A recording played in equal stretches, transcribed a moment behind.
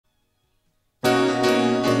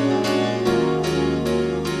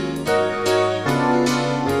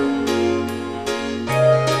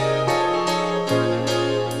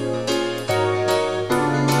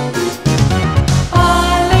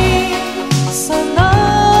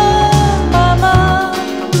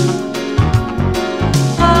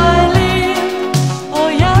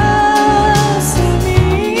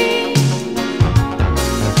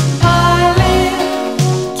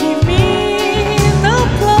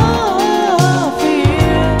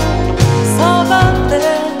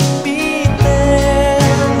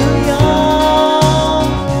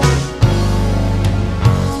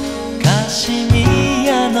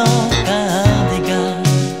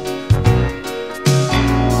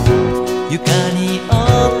床に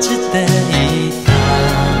落ちていた。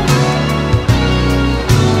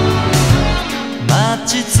待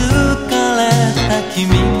ち疲れた君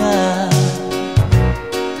が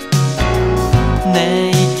寝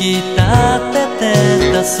息立てて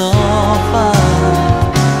たソファー、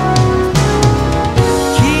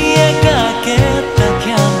消えかけたキ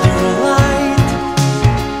ャンドルライ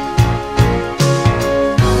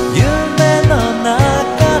ト、夢の中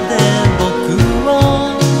で僕を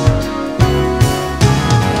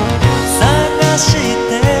探し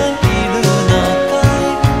ているのかい。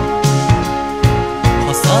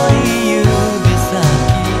細い指先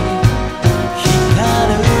光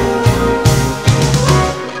る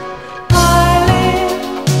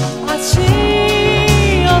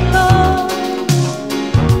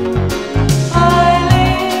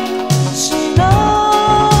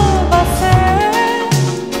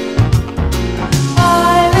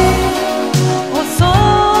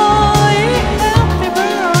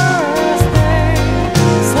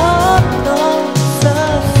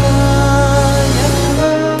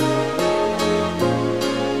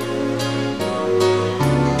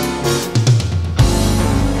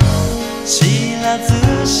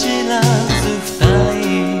知らず二人、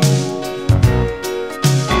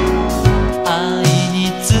愛に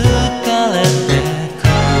疲れてく。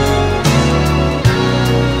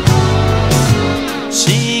仕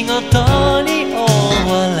事に追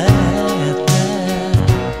われて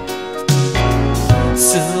す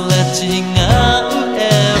れ違う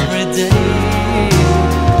everyday。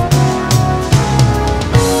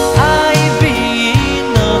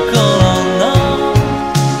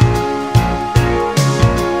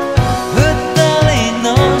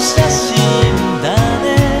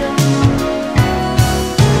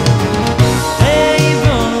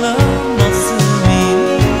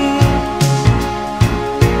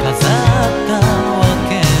 飾ったわ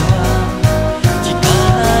けは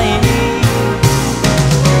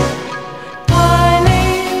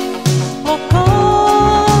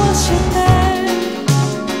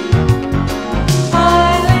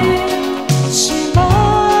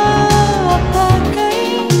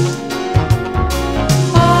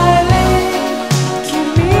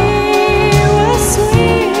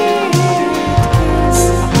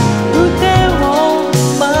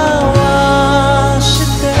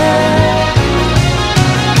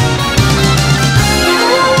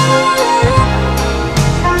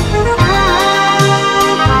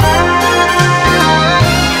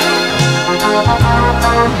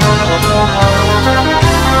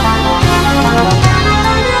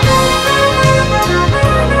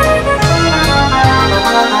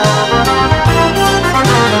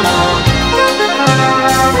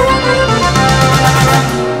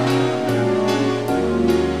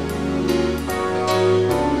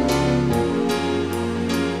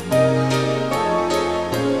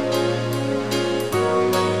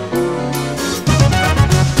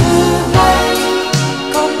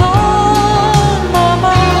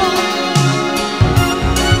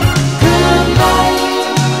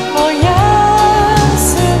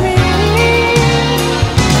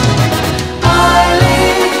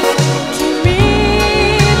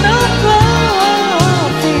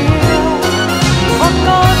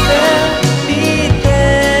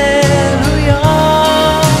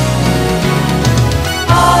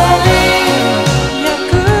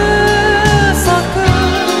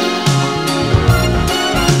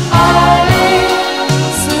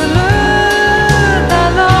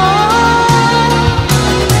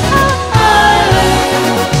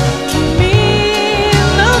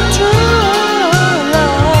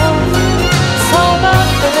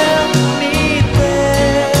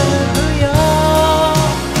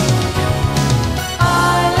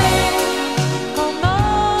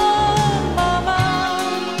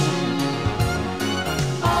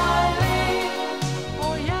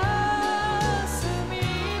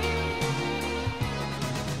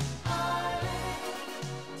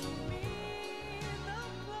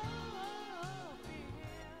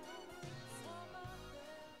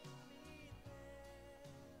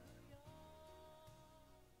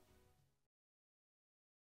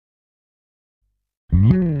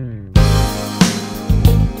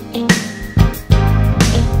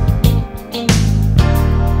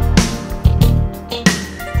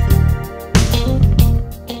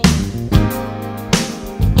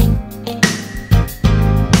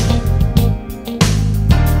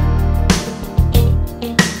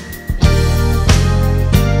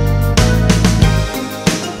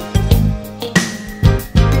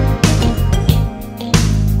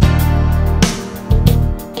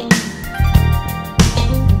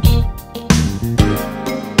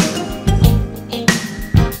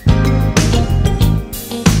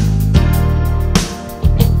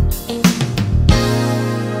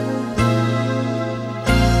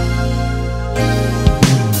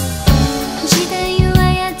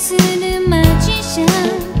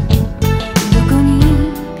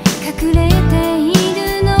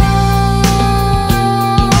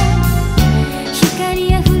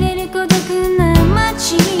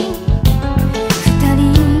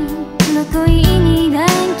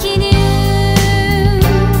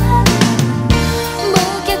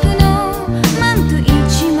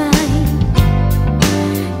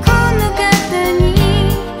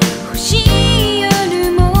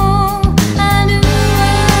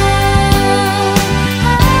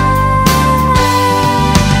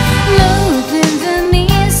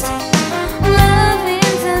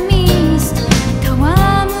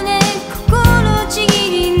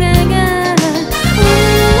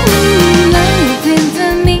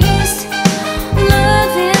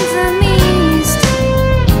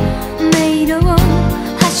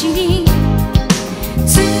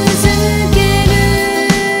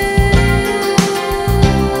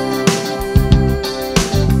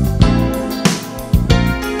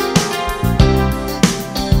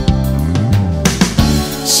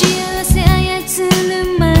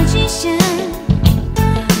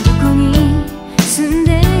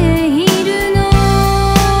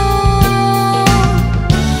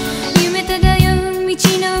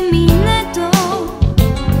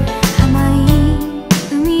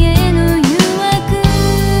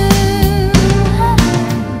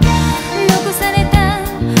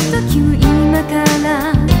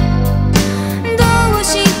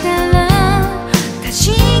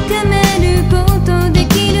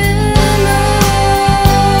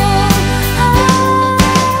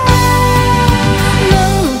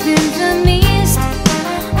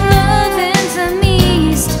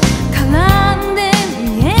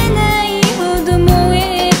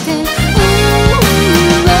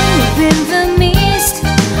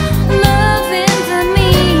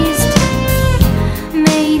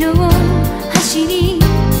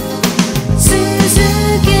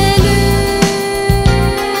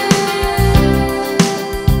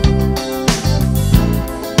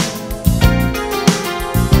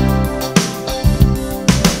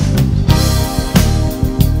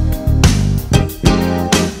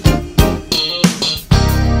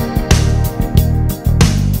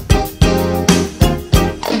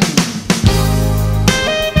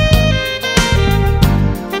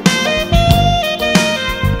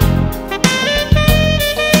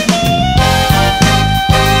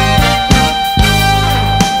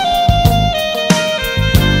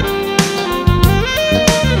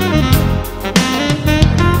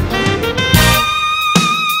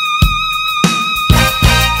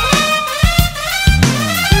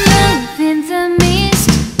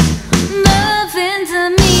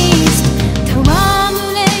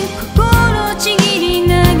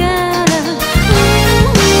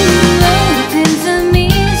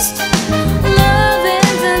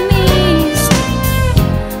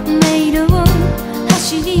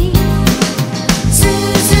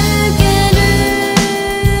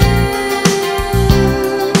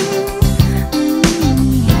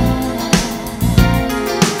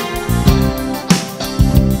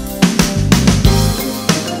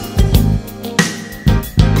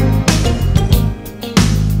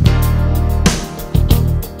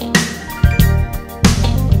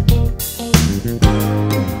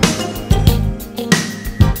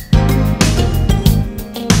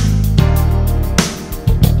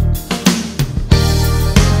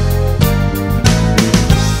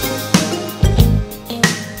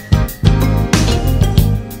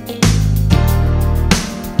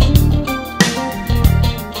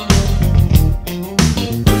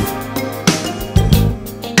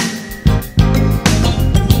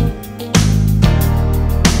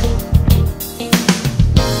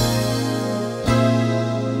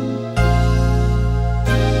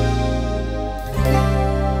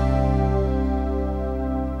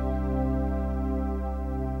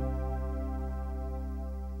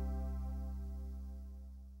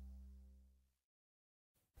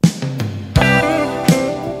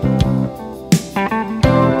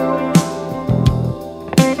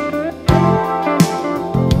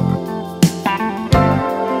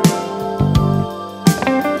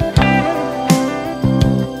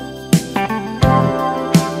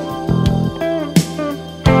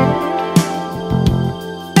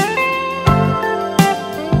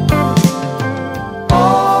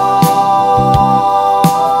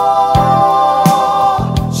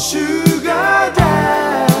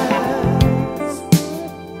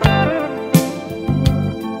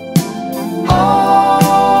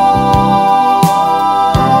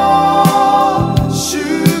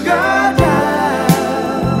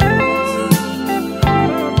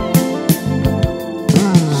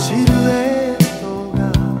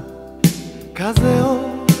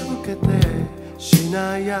けてし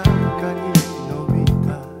なやかに伸びた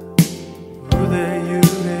腕揺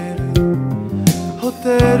れるホテ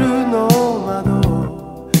ルの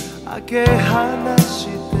窓開け放し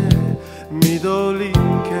て緑煙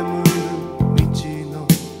る道の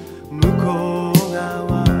向こう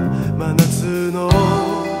側真夏の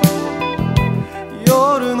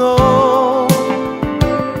夜の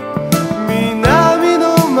南の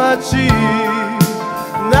街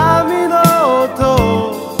波の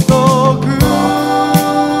音遠く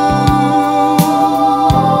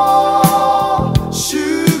シュ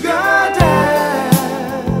ガーダン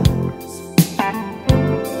ス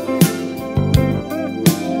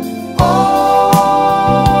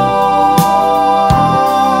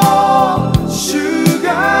シュガ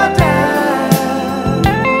ーダン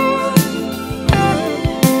ス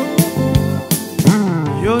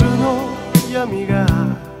夜の闇が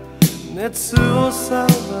熱を覚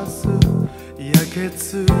ます焼け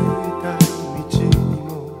ついた道に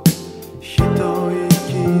も一息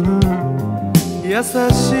の優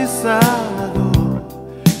しさなど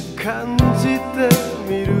感じて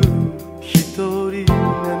みる一人目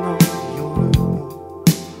の夜も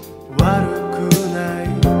悪くない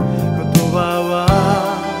言葉は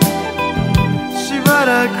しばら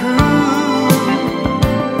く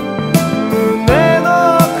胸の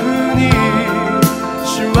奥に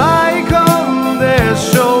しまい込んで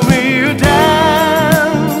Show me you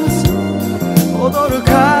dance 踊る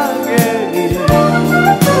影に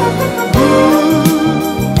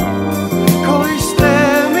恋して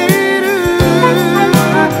みる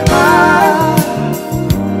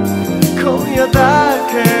今夜だ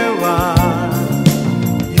けは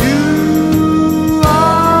You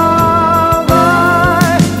are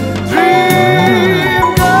my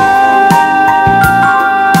dream girl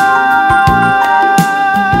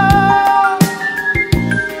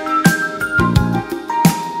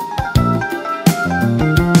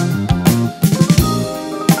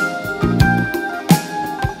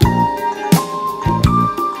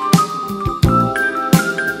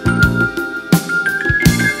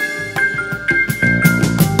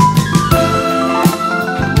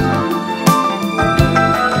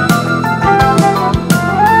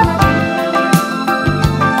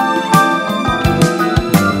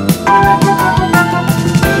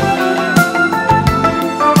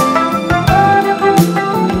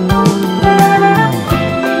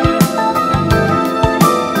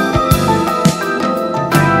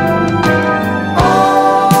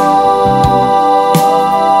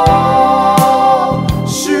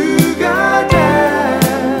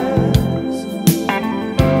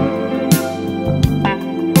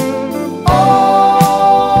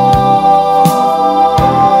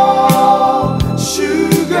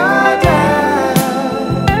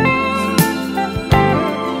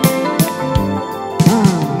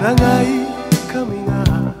長い髪が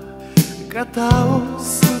肩を滑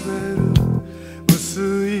る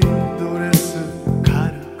薄いドレス軽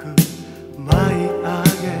く舞い上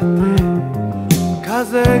げて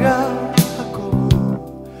風が運ぶ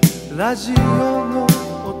ラジオの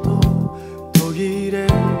音途切れ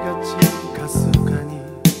がちかすかに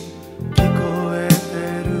聞こえて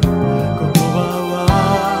る言葉は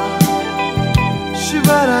し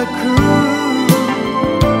ばらく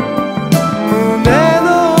胸の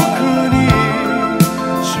奥に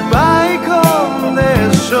しまい込んで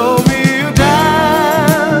Show me you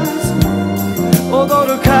dance 踊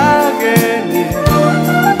る影に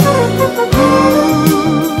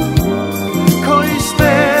恋して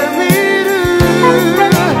みる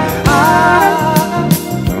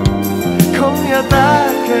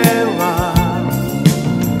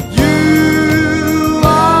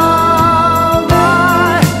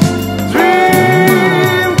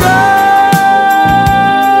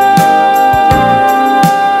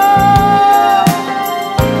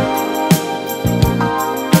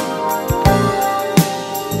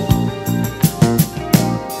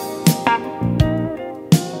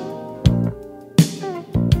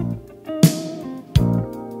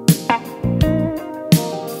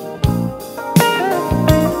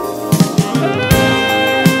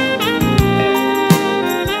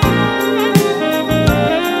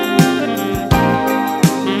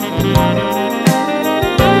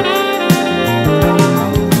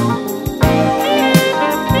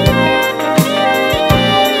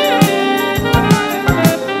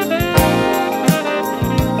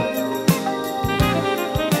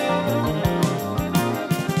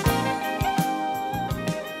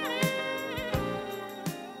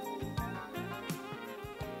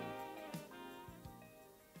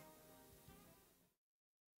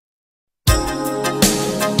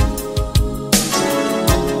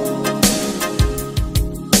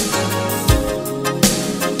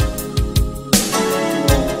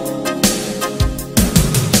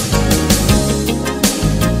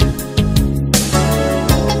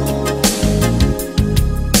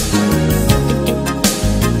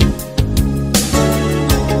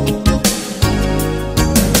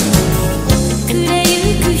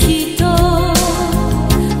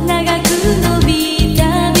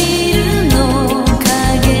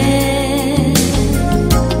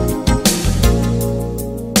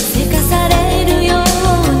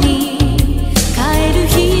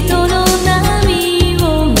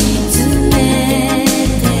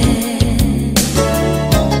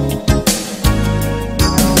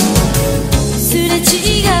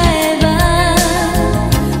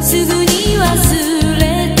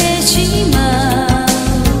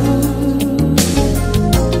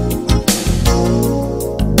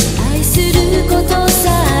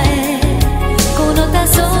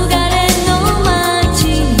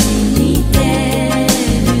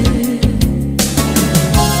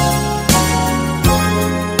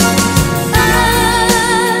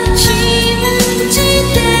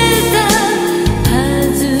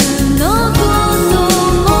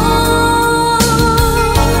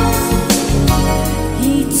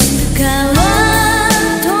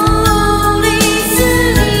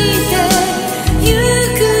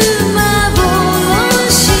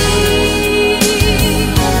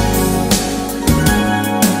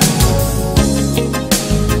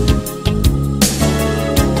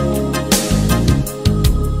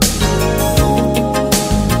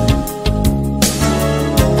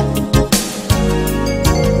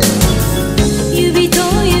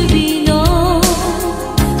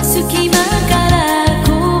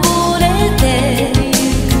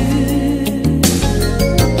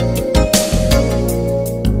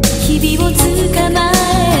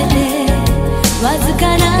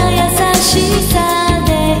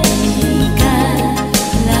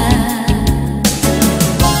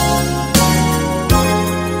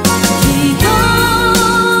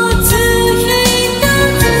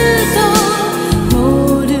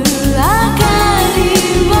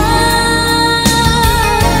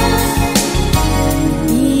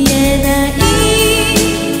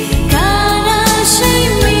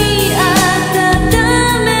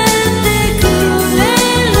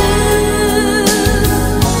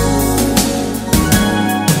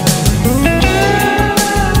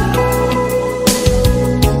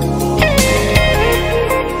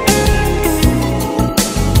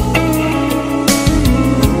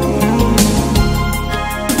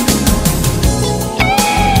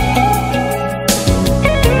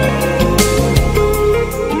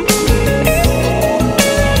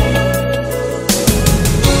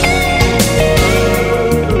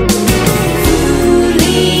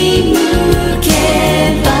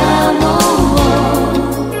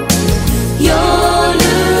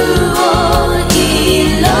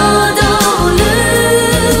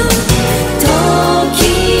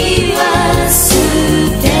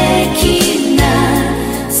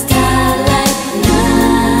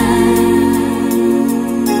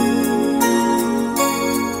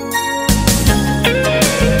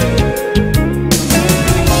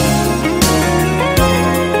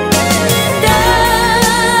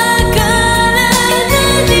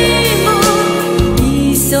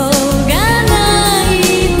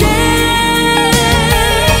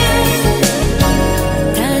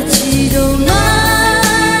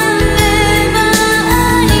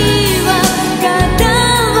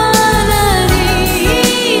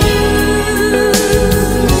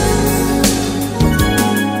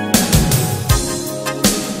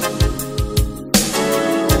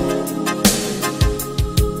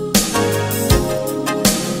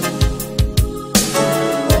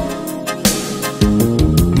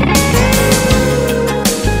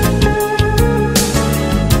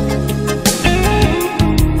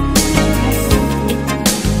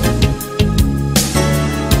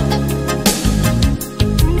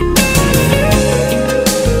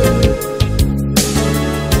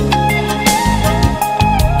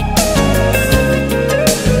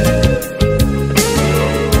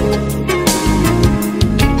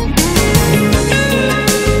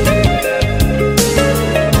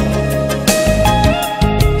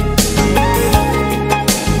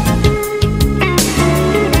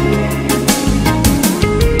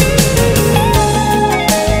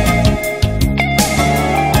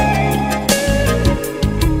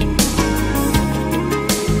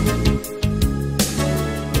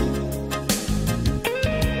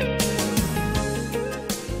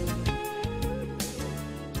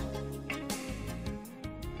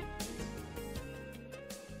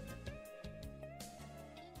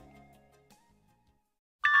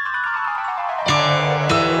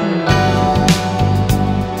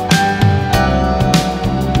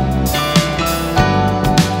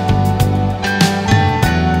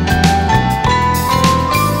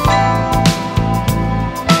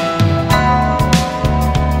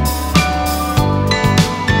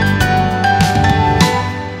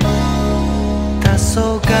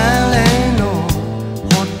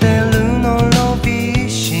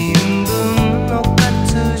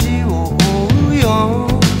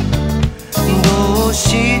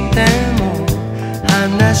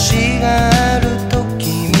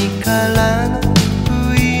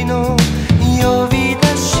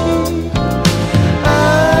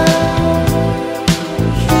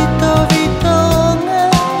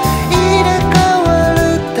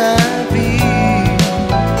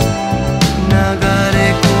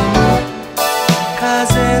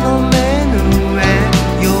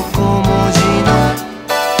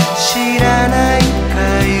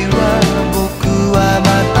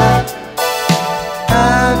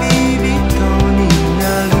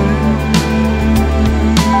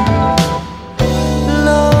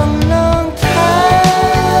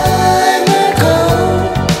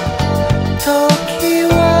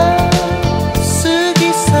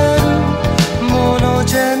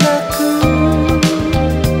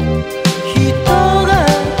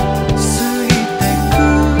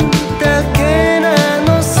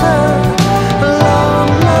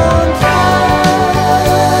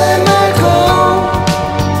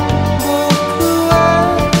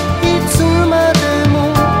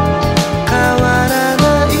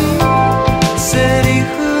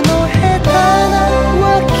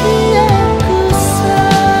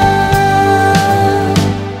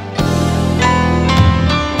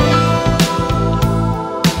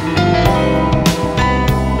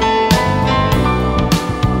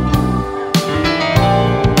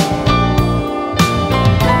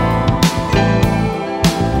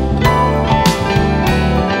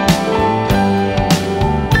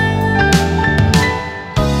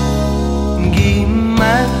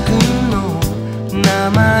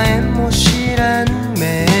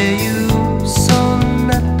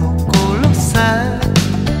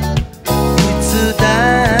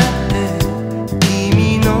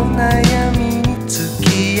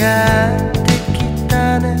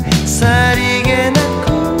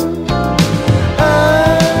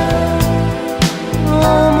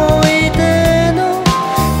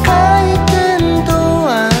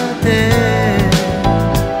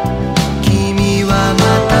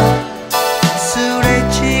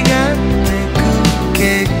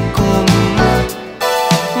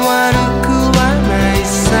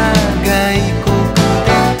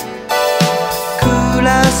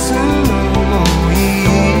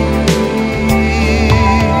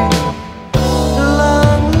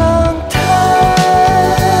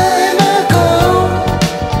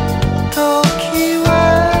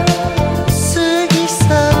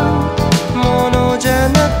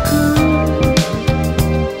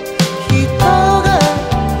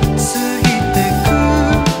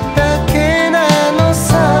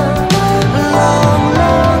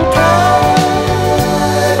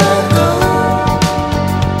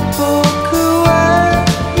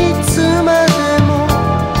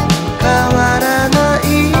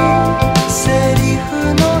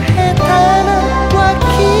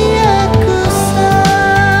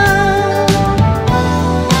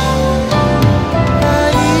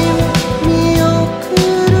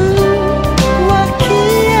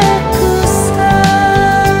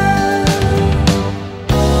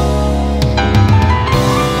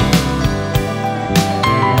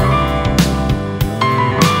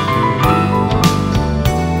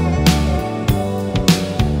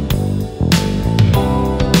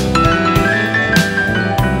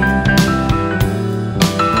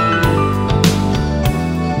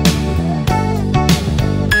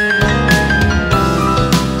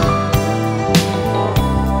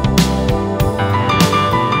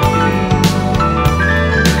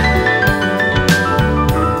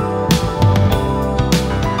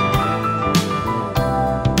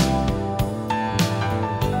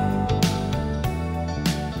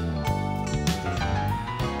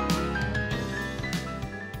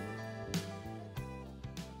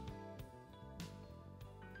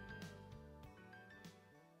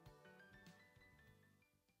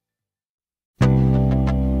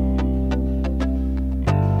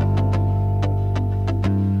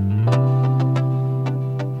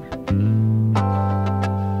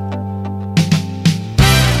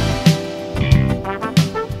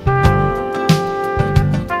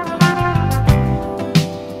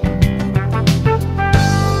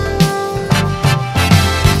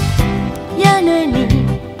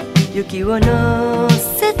雪を乗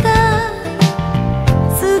せた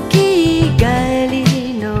月帰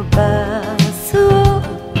りのバスを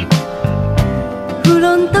フ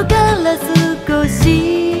ロントから少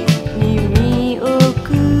し見送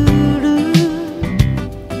る。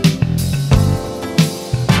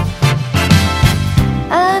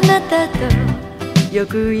あなたとよ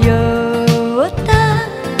く酔った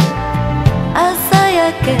朝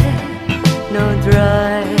焼けのド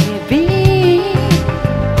ライビン、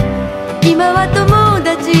今は友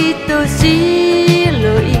達と白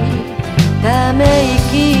いため息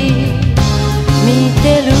見て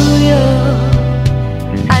るよ。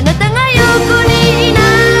あなたが横にいな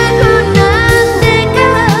くなってか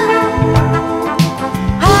ら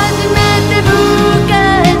初めて迎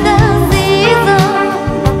えたシーズン、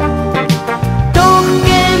遠く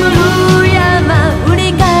煙る山振り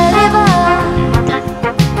返れば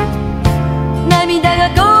涙が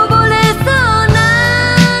こぼれそうな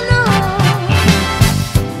の。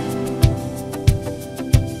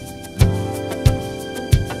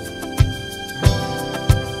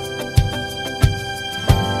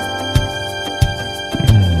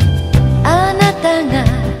あなたが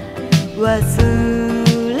忘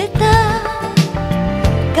れた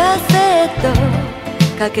カセット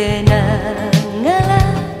かけながら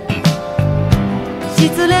失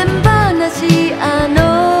恋話あの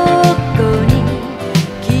子に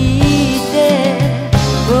聞いて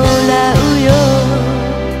もらうよ。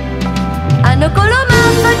あの頃ま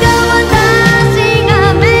さか私が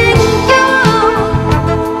免許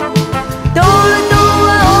取るとは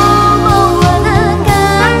思わなか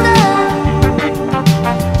った。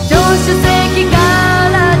助手席か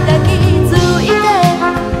ら抱きついて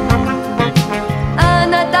あ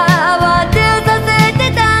なたは出させて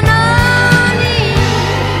たのに、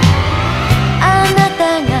あなた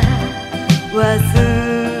が忘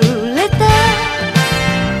れた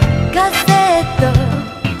カセット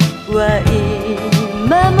は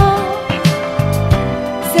今も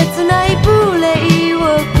切ないプレイを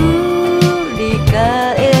繰り返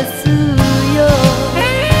すよ。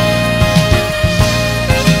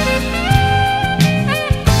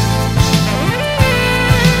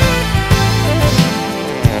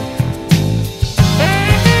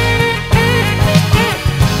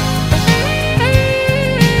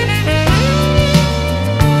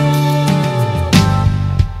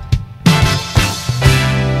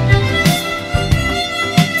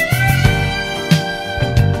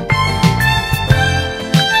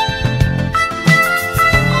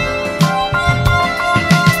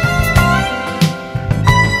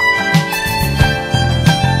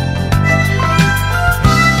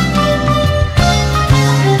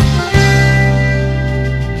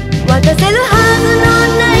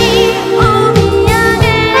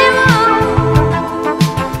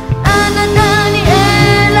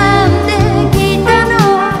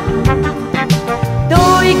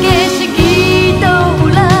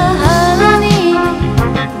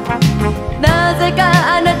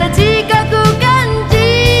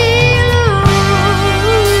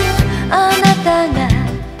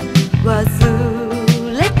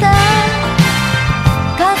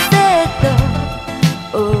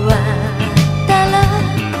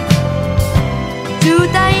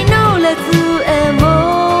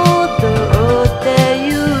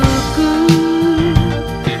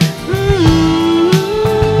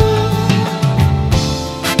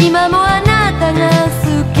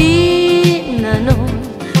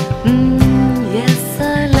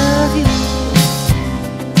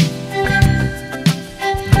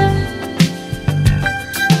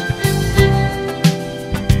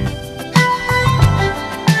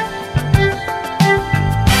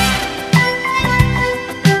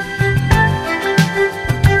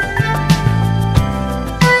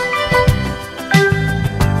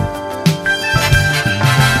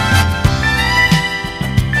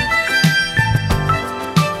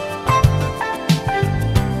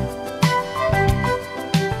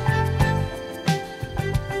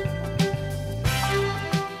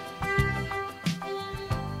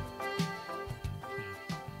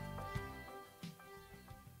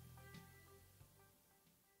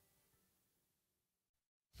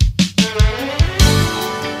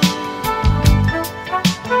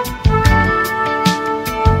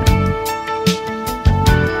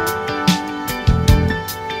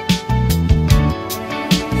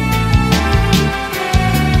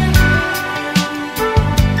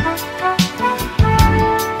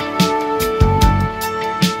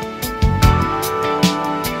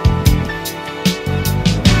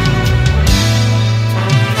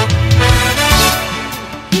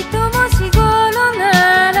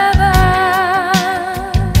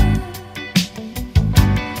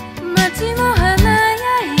街も華や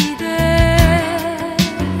いで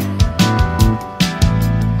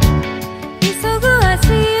急ぐ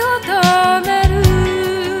足を止める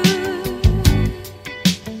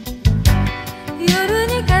夜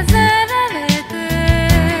に飾られて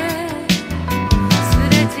す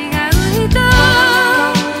れ違う人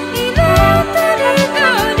色とりど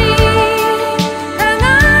り輝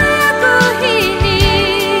く日に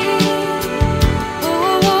頬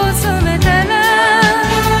を染めたら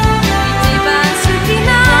一番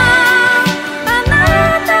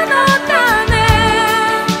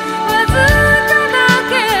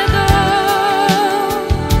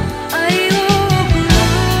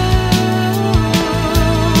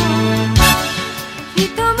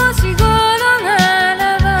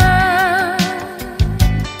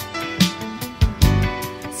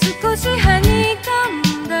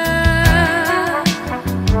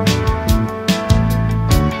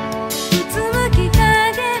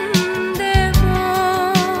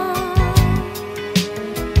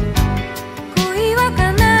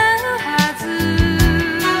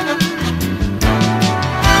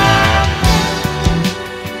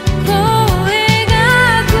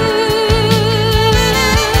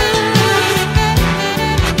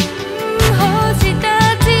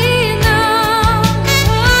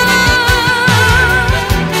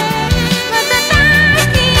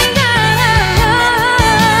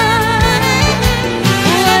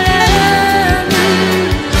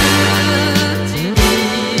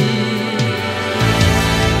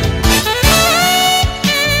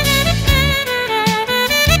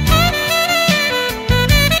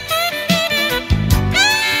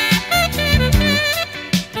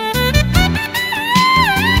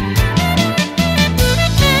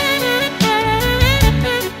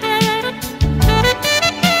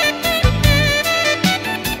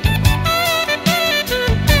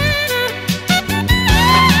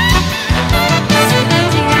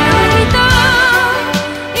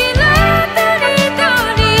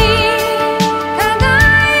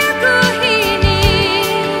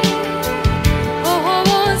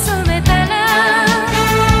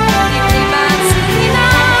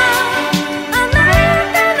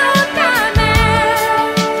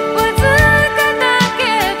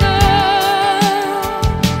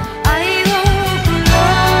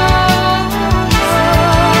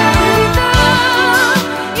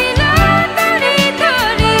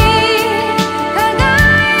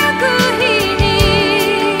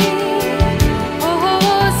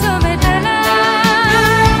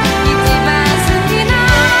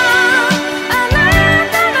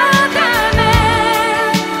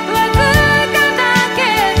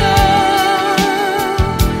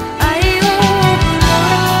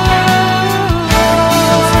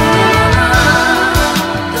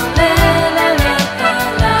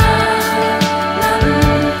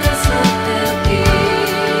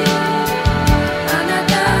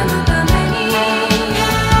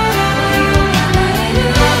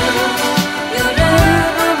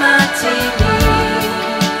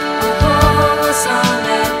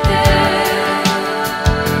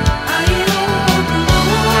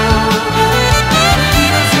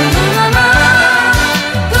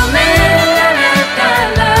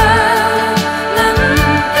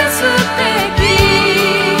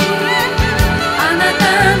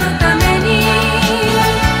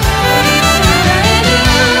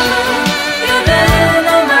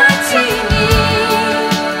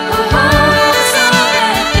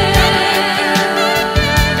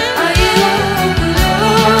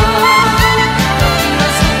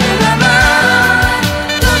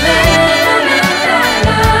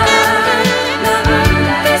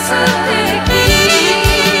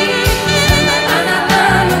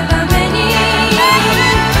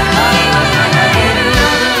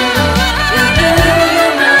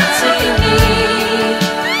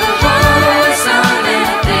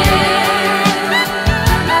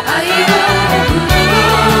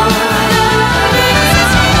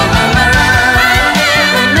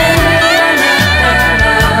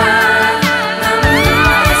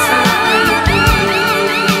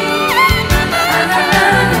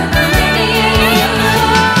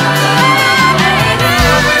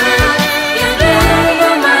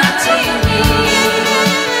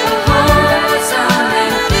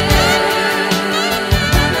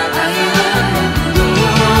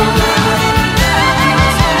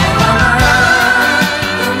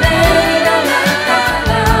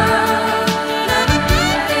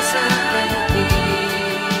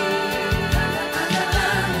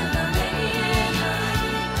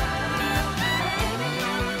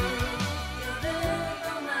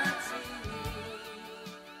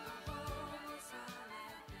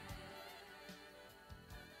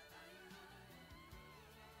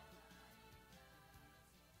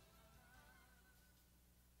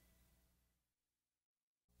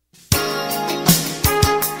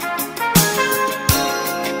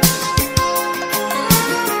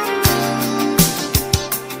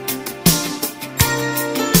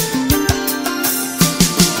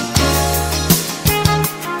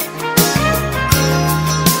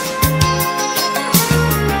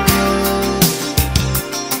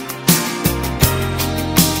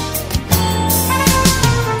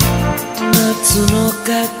の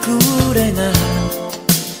隠れが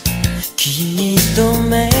君と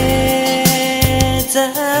目覚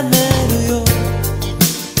めるよ。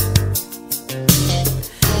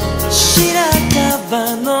白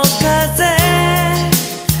樺の風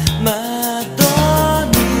窓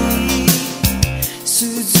に涼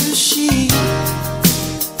しい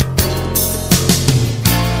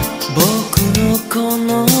僕の好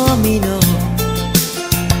みの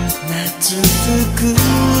夏服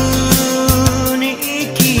に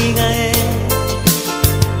着替え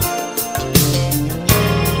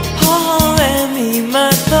微笑みま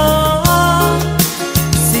とう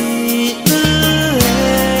シルエ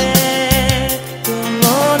ットの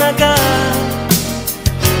中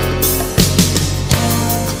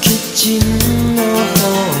キッチンの方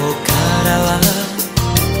からは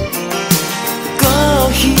コー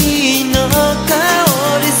ヒーの香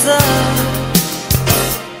りさ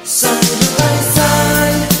サイドバイサ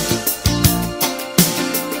イ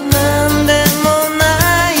ドなんでもな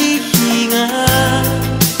い日が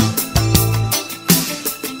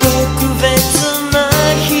特別な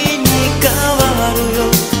日に変わるよ。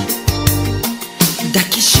抱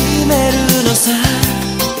きしめるのさ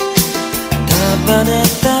束ね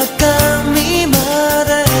た髪まで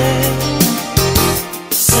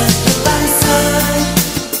サイドバイサイ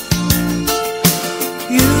ド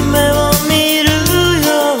夢を見るよ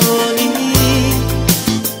うに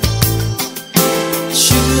週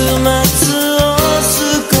末を過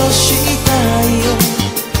ごしたいよ。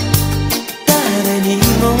誰に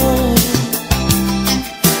も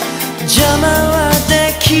邪魔はで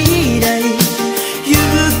きない。ゆっ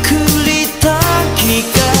くり時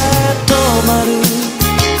が止まる。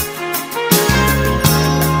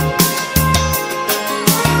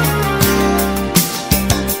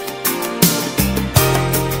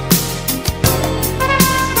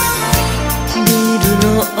ビルの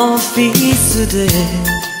オフィスで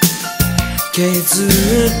削っ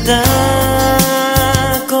た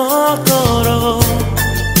心を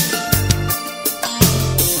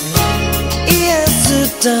癒す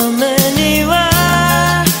ためには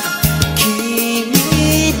君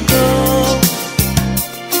と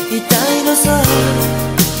いたいのさ。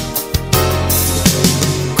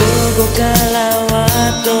午後からは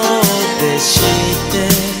どうでして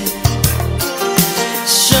食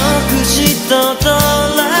事とド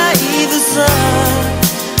ライブさ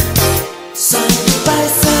サイドバイ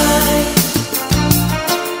サイ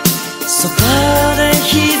ドソファーで膝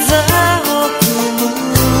を組む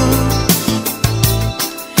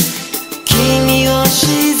君を静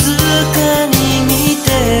かに見て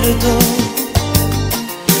ると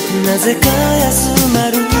なぜか休ま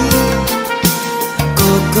る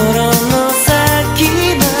心の先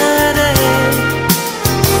まで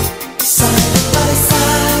サイドバイサ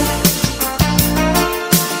イ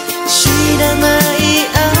ド知らない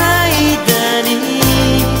間に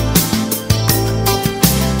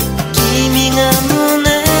君が胸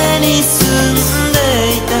に住んで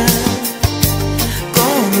いたこ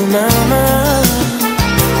のまま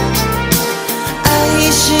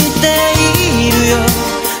愛しているよ。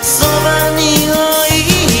そばにおい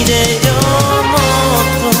でよもっ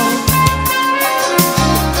と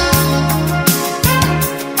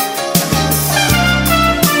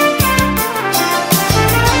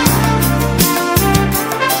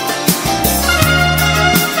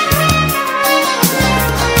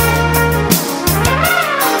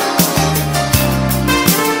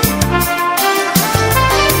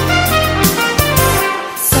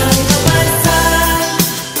サイドバイサイ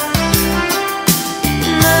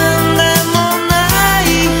ドなんでもない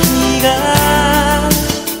日が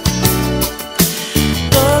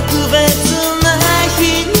特別な日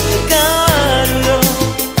に変わるよ。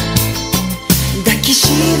抱きし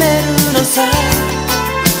めるのさ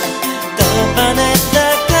束ねた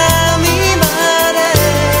髪まで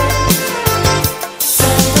サイ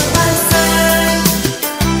ドバイサイ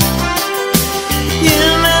ド夢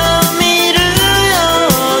を見るよ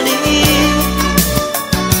うに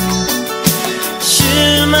週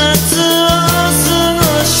末を過ご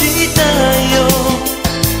したいよ。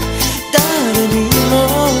誰にも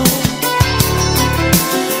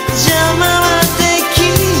邪魔はでき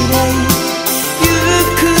ない。ゆっ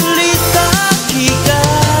くり時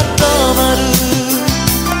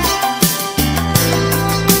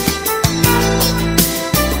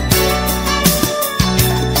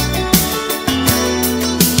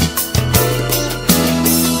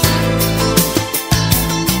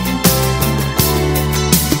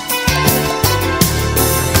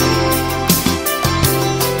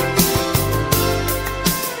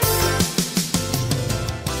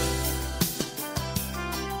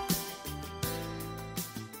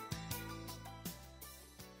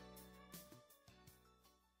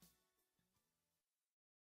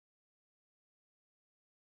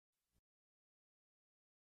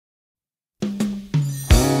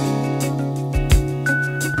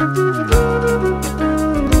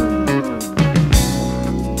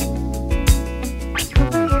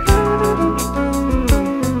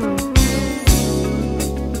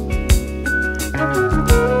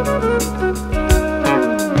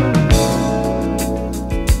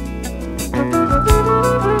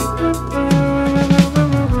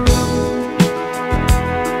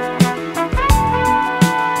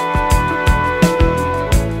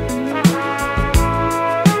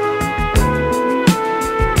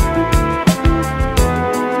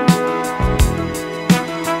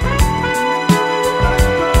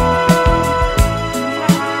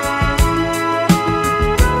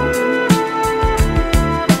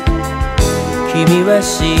は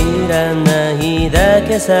知らないだ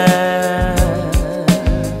けさ、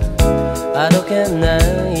あどけな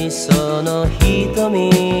いその瞳、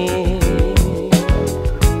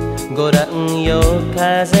ご覧よ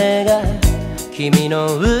風が君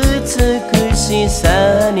の美し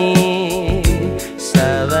さに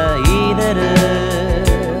騒いでる。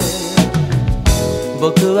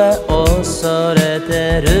僕は恐れ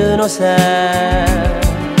てるのさ、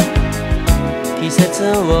季節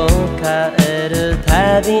を変える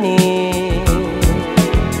たびに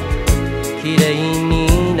綺麗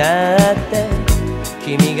になって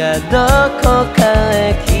君がどこか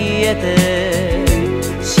へ消え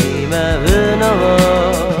てしまうのを、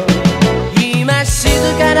今静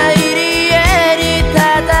かな入り江に佇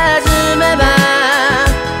めば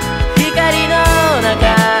光の中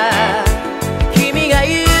君が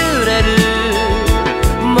揺れる。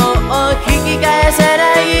もう引き返せな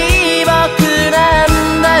い僕なん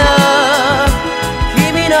だよ、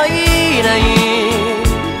君のいない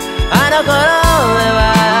あの頃へは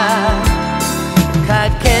か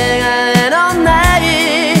けがえのない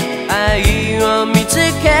愛を見つ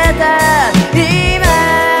けた今。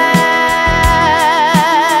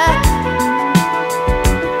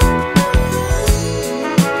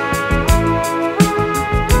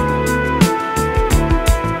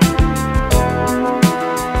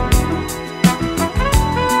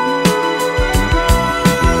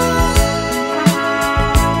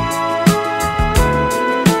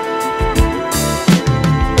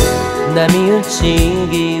波打ち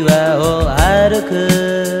際を歩く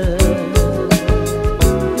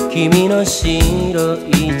君の白い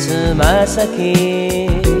つま先、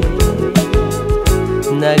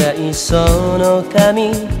長いその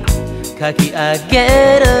髪かき上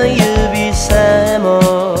げる指さえも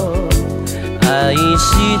愛し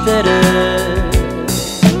てる。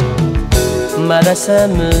まだ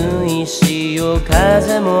寒い潮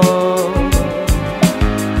風も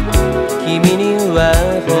君には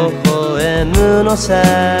微笑むのさ。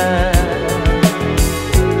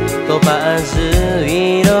トパーズ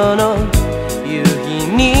色の夕日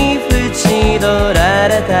に縁取ら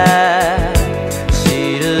れた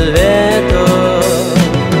シルエット、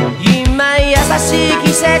今優しい季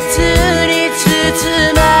節に包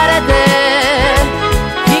まれて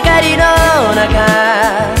光の中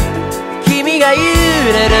君が揺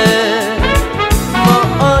れる。も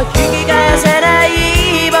う引き返せない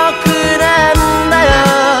僕なんだよ、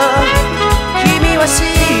君は知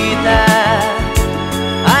った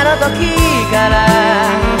あの時から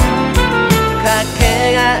かけ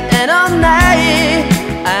がえのない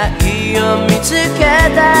愛を見つけ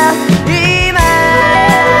た今。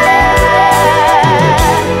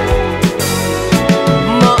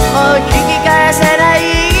もう引き返せない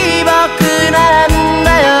僕なんだ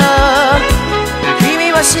よ、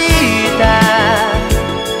君は知った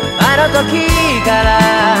あの時から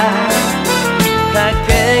かけ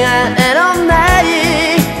がえのない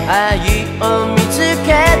愛を見つけ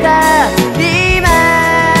た今。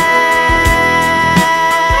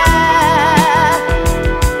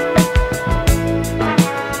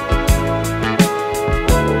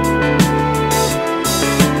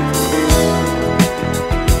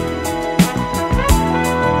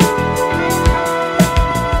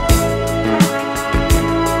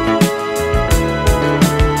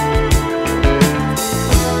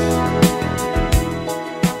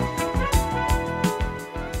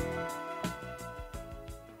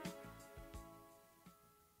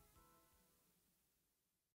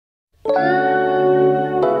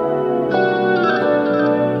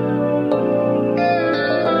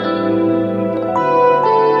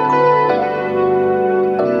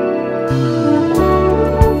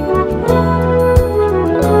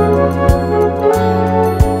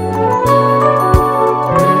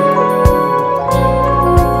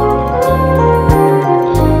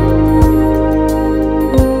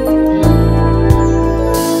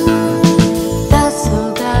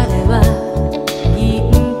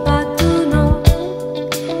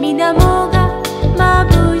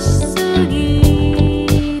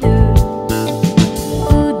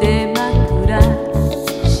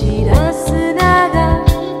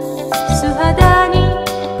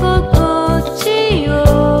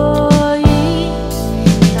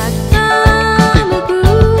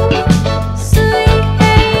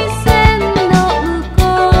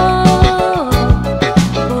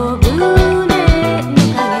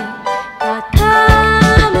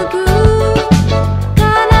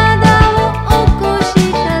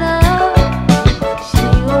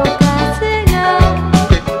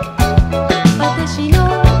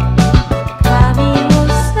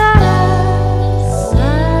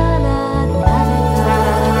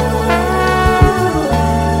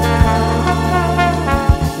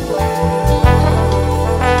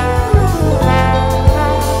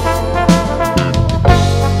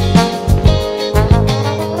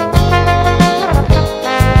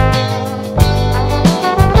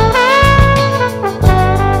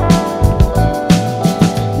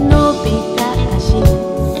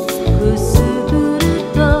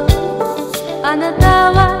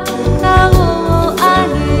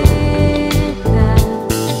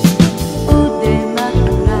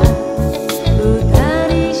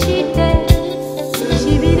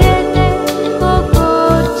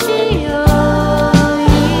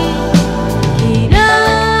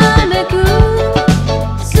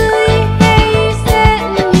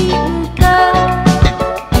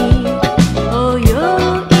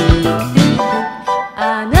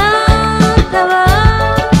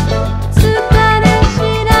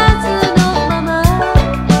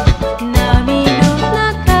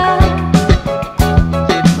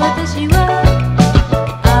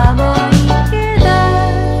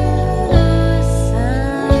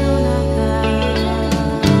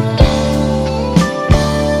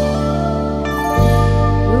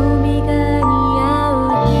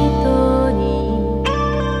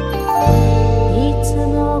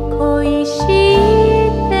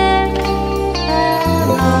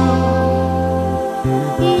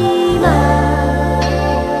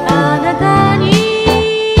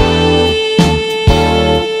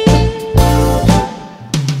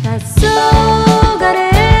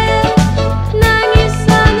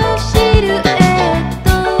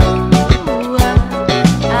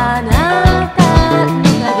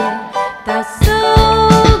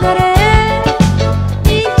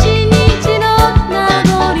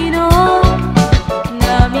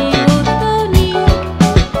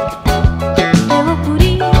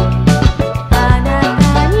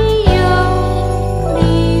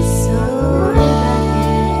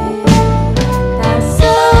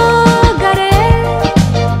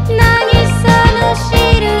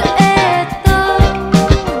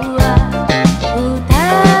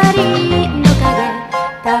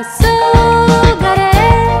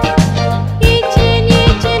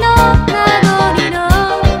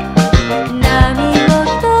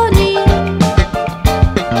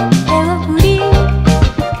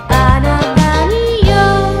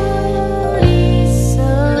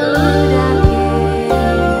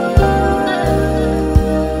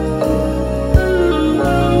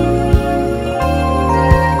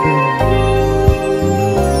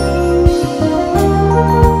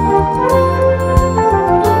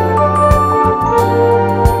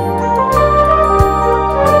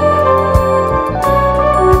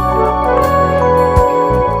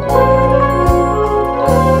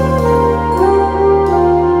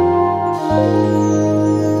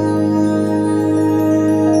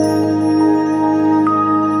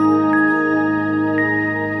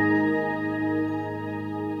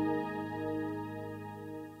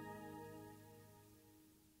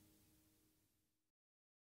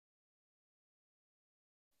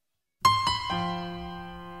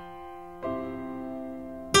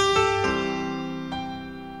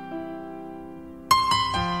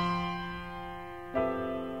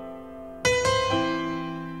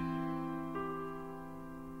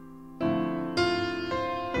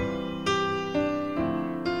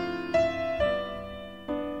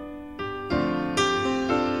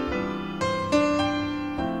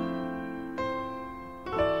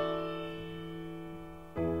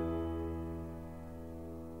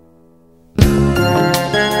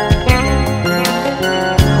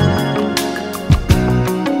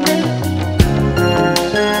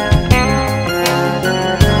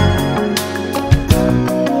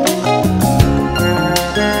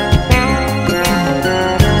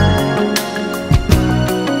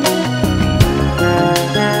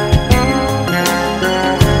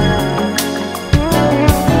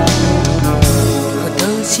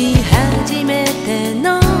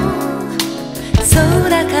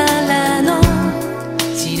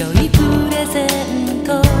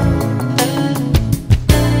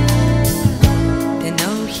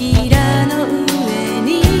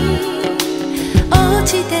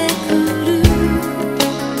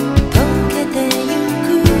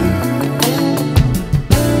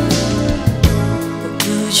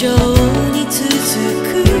上に続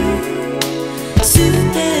くス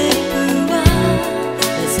テップは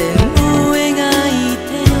線を描いて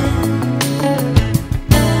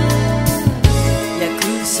約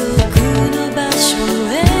束の場所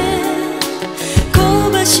へ小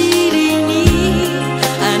走りに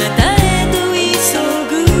あなたへと急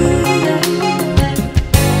ぐ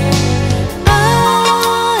会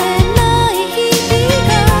えない日々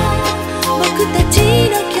が僕たち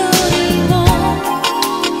の距離を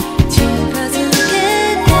近づけ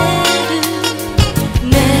てる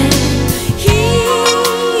ねヒ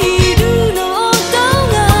ールの音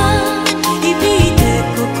が響いて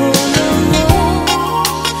心を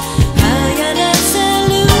流行らせ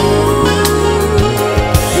る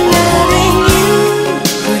Loving you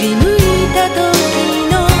振り向いた時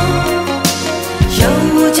の表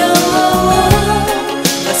情を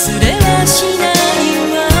忘れはしない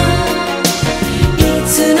わい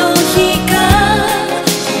つの日か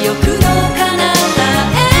記憶の彼方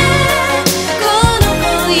へこの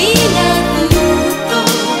恋がふっと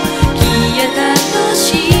消えたとし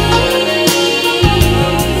て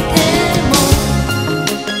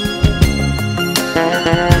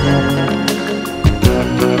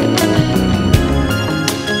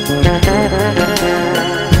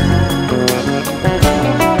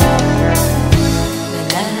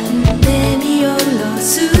並んで見下ろ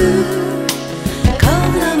すこ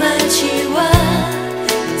の街はい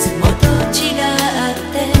つもと違っ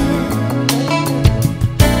て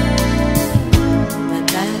瞬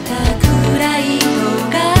く暗いの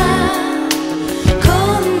がこ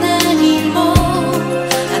んなにも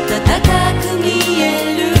暖かく見え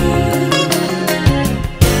る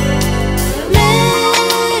巡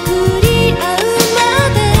り合うま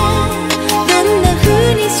でどんな風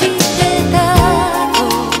にしてたと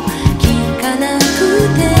聞かなく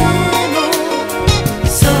ても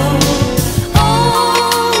そう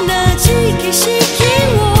同じ景色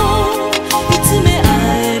を見つめ合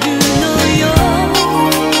えるのよ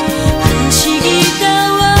不思議だ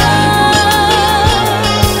わ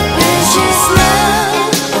Precious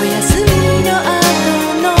love おやすみの後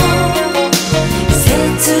の切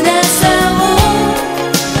なさを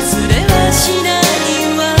忘れはしない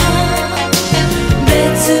わ別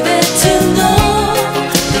々の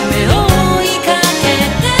夢を追いかけ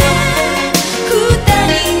て二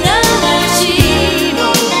人が街を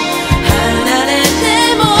離れて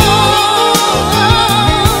も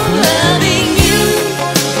Loving you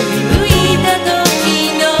振り向いた時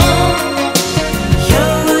の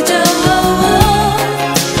表情を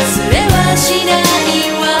忘れはしない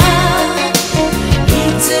わい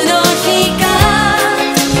つの日か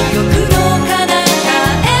記憶の彼方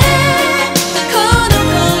へこの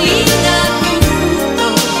恋がふっと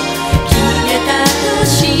消えたと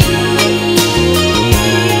して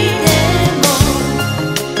も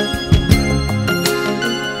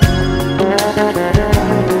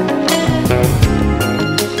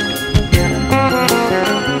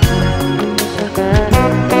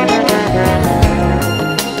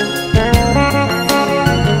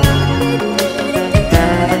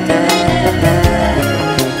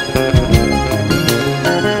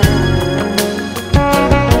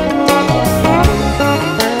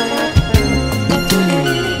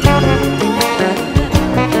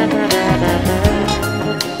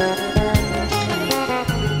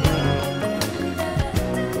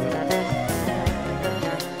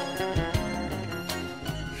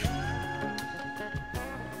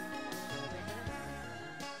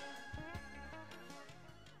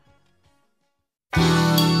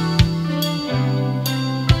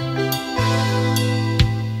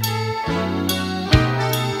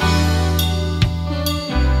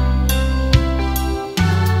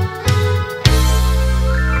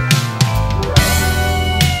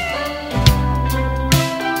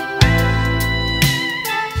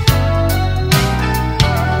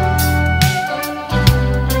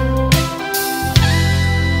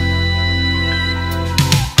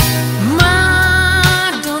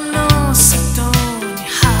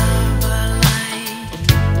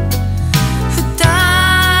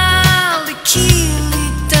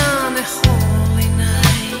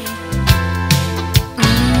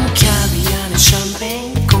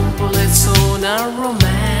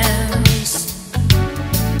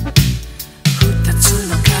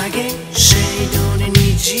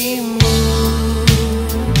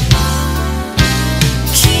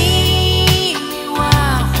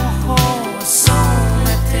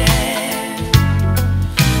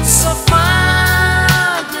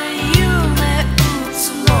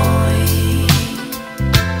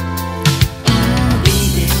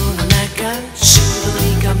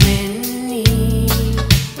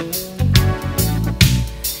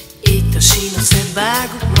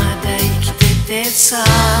さだ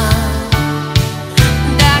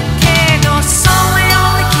けどそれよ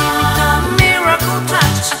り君とミラクルタッ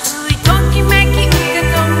チ熱いときめき受け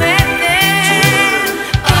止めて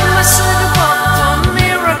今すぐ僕とミ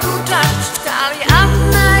ラクルタッチ二人危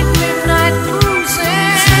ないmidnight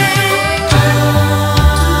cruising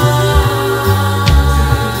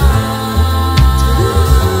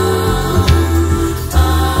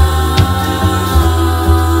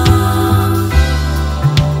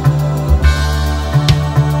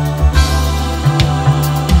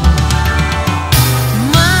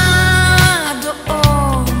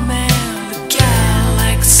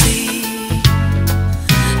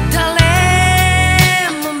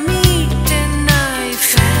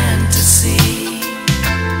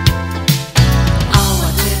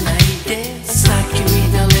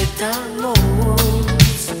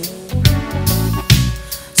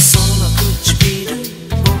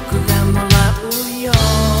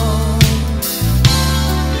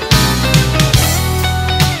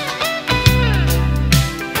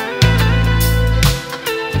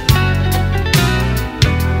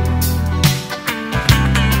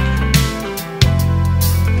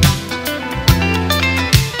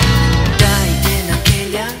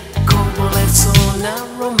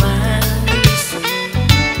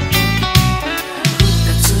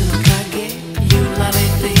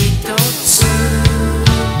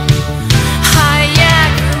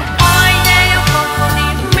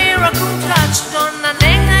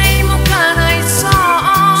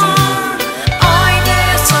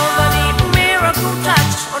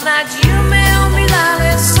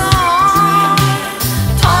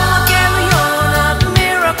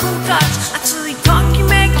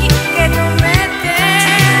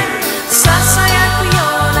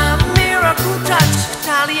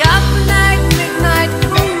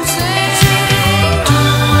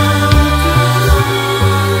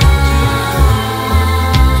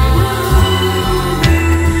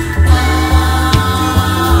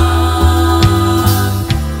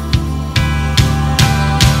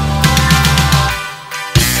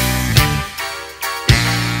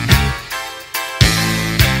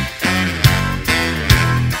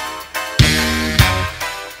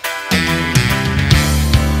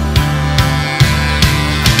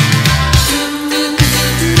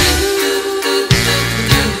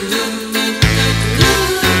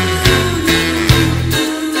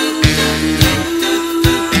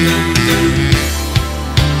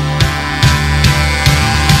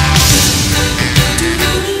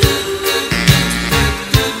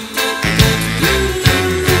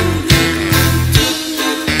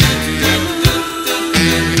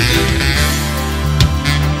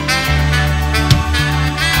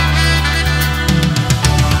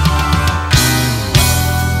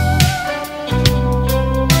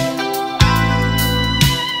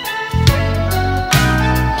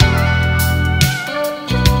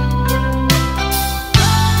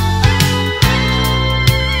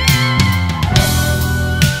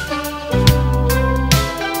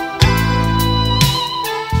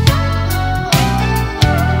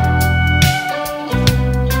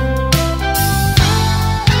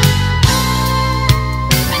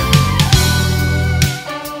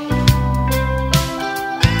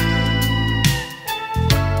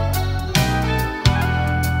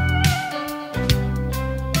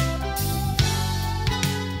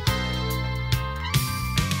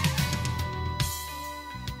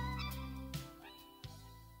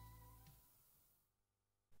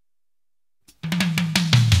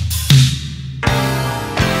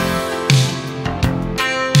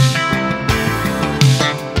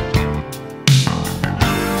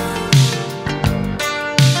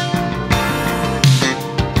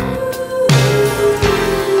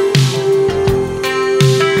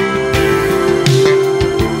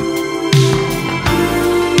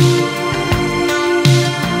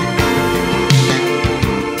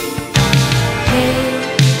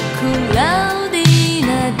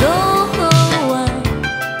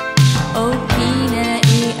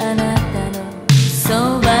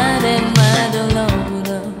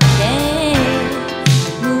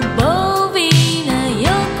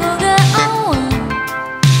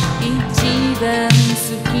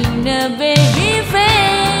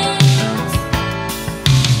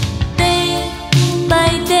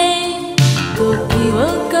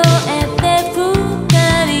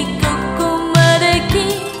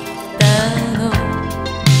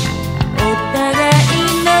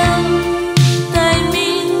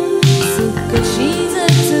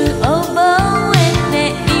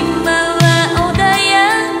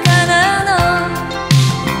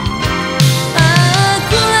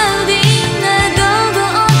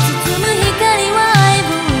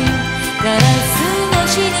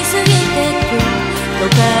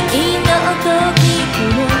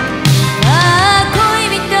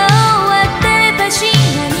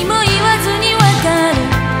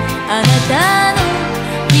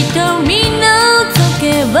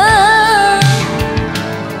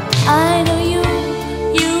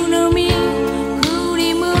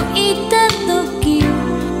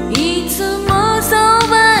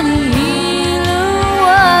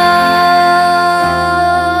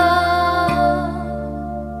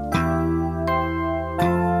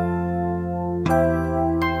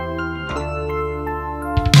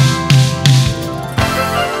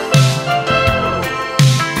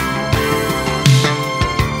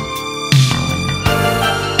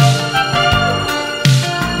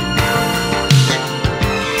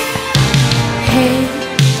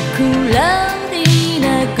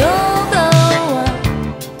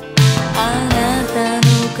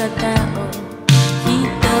を独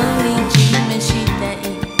り占めしたい、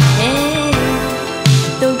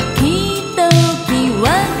時々わ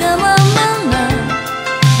がままな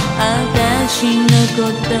私のこ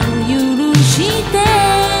と許して、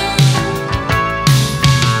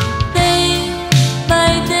 Day by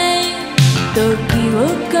day 時を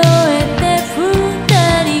超えて二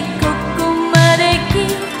人ここまで来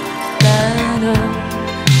たの、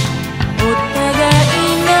お互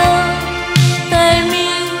いのタイミ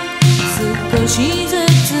ング少しず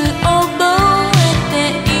つ覚えて、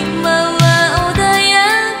今は穏や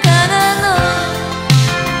かなの。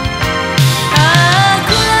ク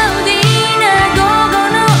ラウディーな午後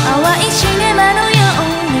の淡いシネマのよ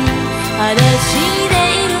うに裸足で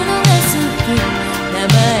いるのが好き、名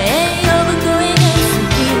前呼ぶ声が好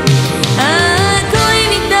き。恋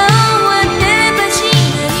人はテレパシー、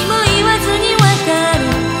何も言わずにわかる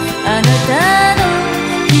あなたの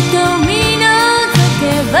瞳のぞけ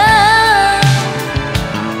ば、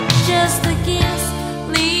 Just a kiss,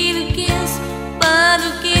 little kiss まだ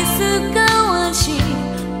キス交わし、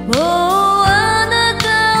もうあなた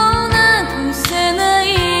をなくせない。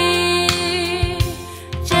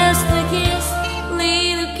 Just a kiss,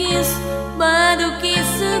 little kiss まだキ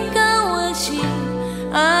ス交わし、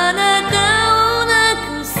あなたをな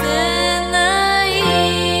くせない。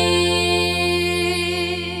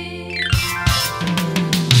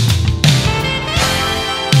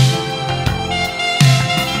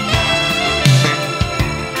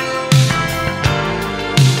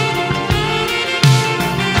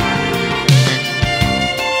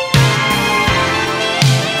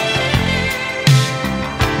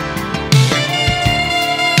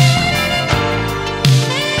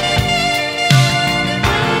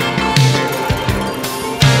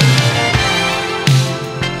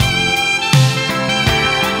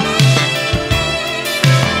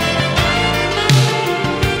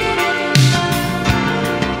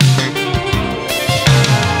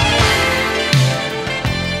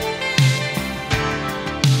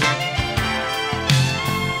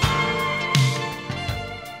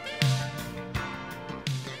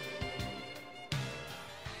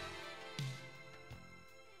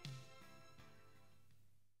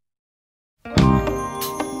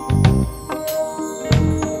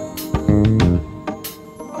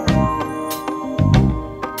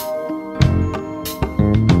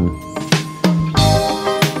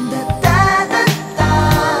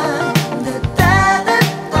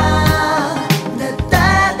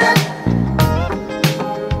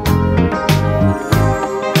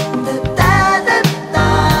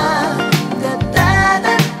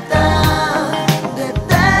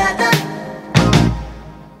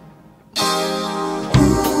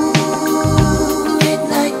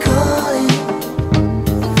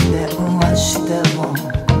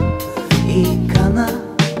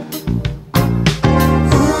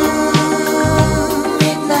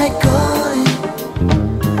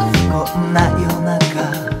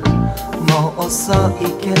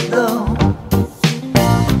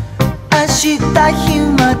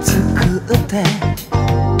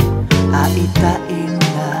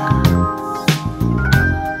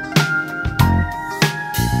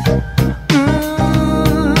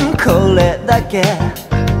これだけ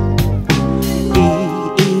言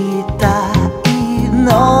いたい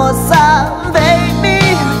のさ Baby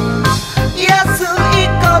安い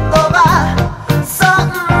言葉そん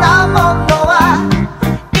なものは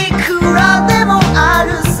いくらでもある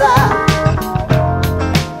さ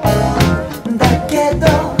だけど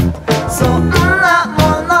そんなも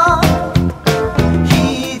の一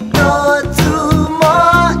つも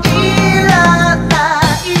いらな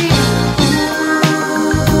い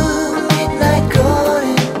Midnight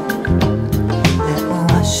calling 電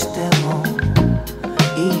話しても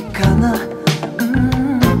いいかな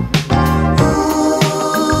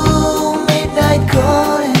Midnight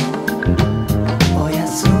calling おや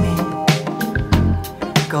すみ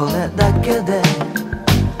これだけで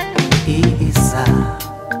いいさ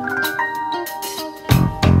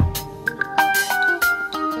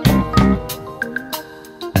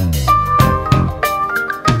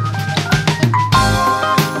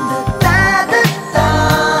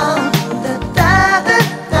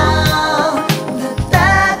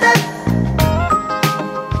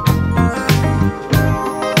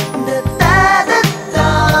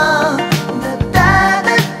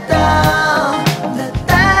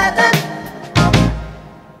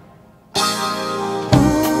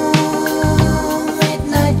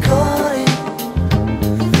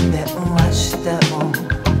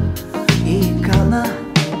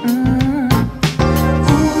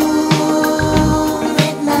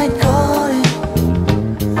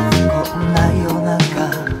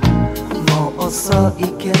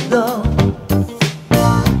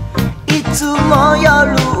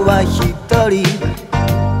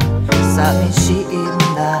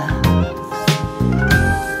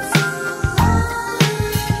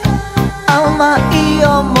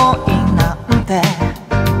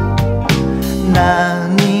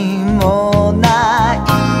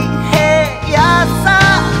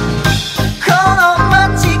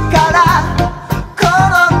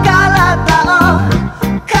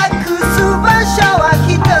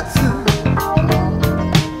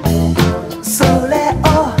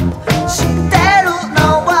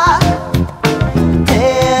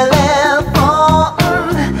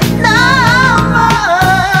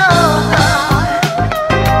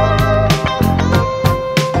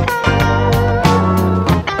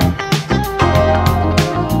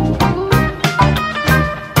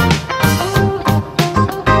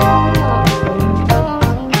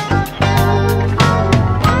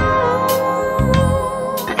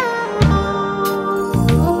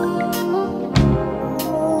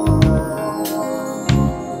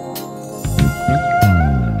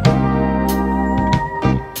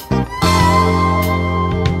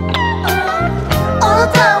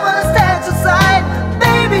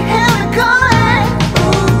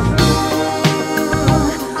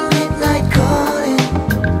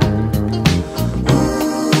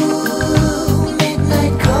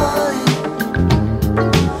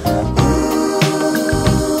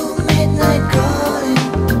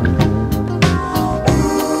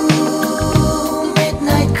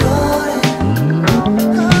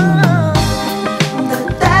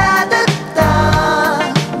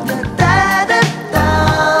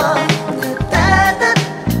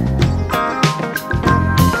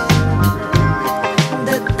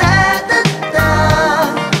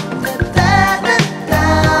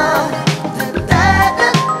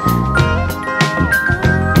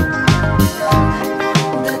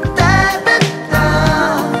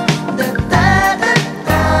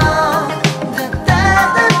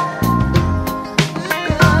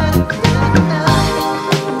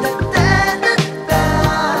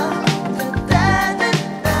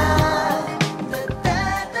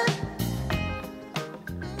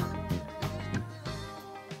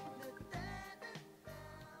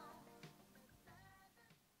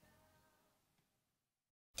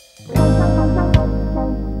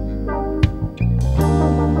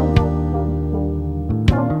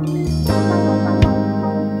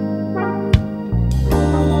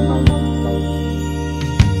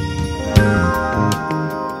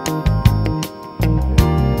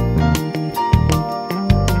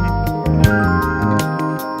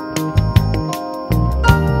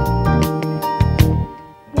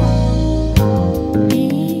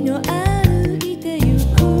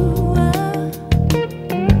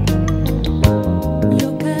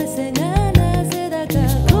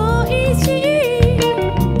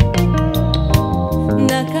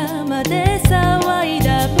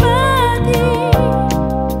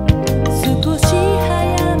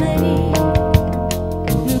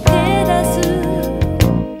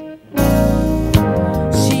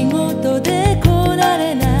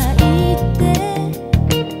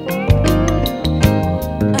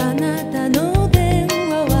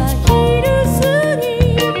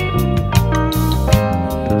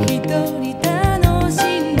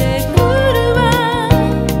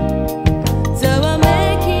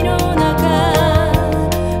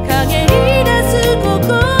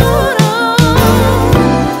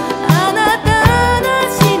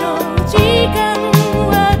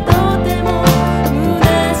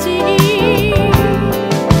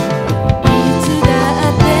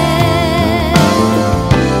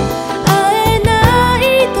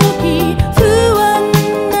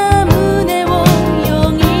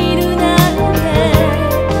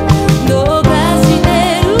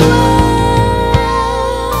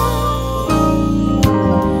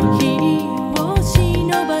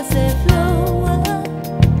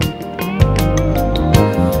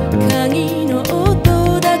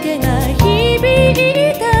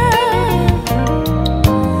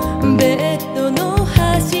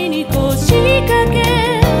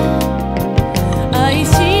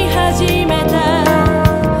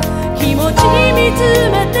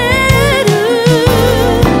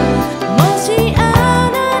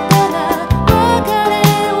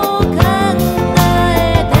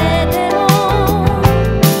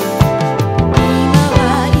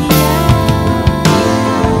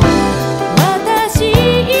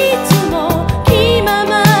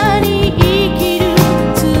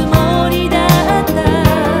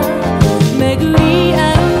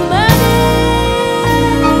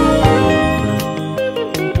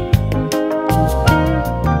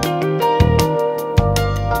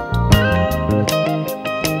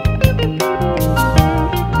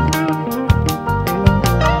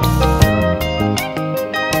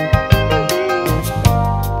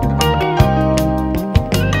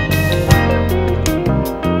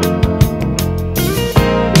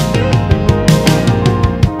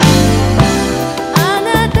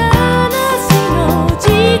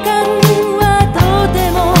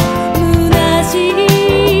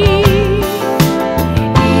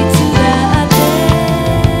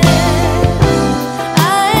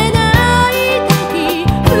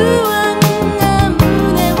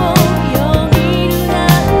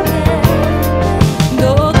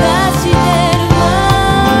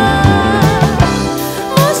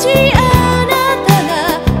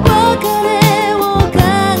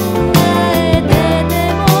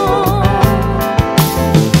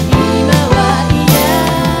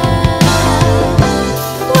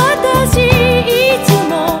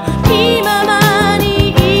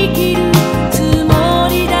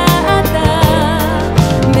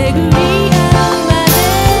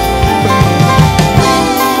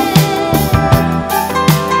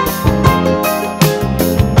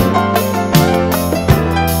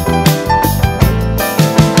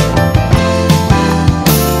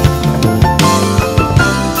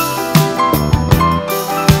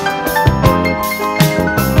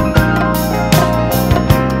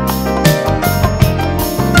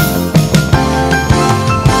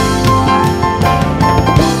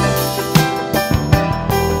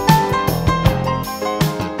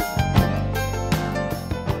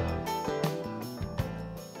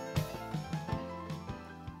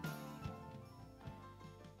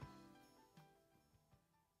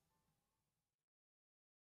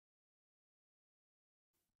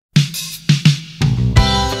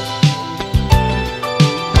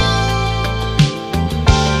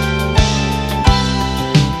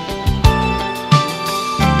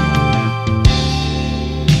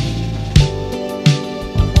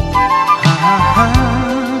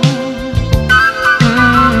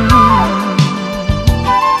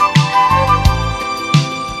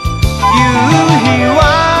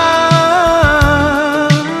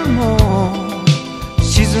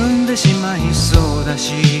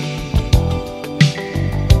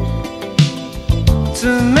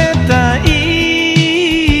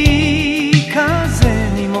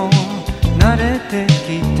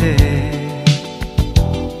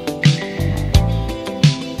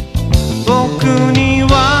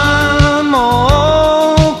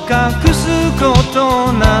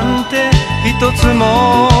一つ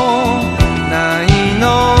もない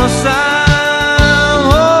のさ。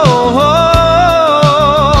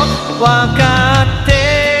わかって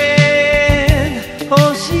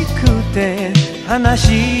欲しくて話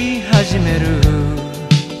し始める。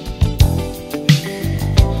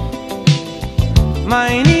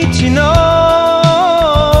毎日の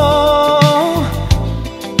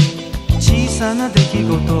小さな出来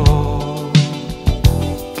事、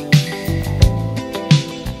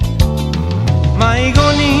迷子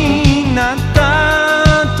になっ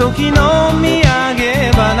た時の土産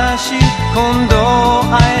話、今度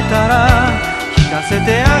会えたら聞かせ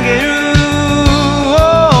てあげる。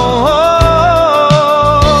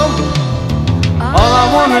All I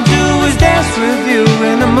wanna do is dance with you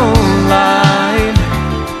in the moonlight.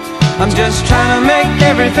 I'm just trying to make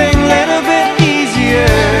everything a little bit easier.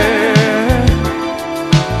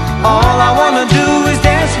 All I wanna do is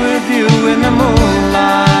dance with you in the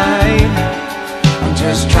moonlight. I'm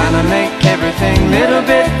just trying to make everything a little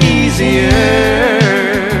bit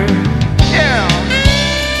easier.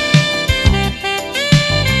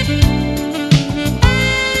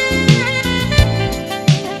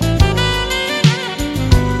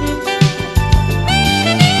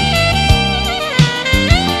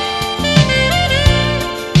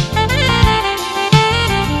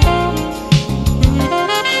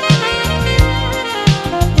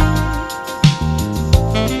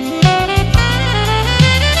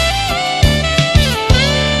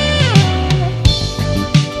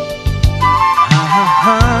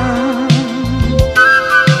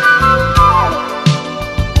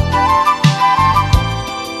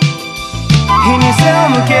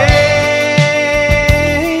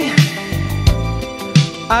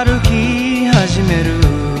歩き始める。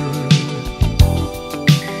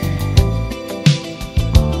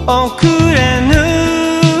遅れぬ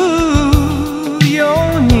よ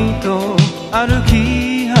うにと歩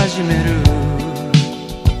き始める。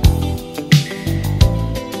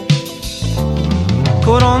転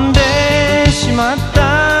んでしまった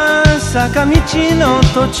坂道の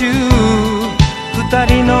途中、二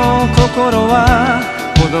人の心は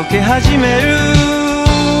ほどけ始める。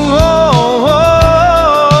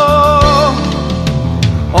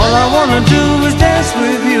All I wanna do is dance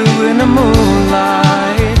with you in the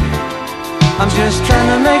moonlight. I'm just trying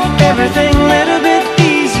to make everything a little bit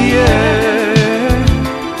easier.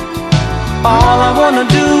 All I wanna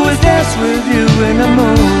do is dance with you in the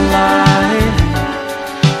moonlight.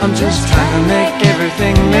 I'm just trying to make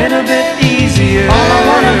everything a little bit easier. All I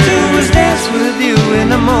wanna do is dance with you in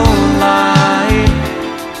the moonlight.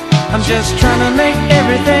 I'm just trying to make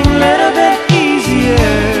everything a little bit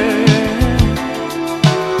easier.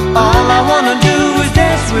 All I wanna do is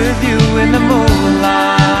dance with you in the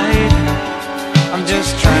moonlight. I'm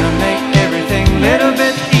just trying to make everything a little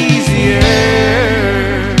bit easier.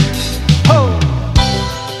 Oh.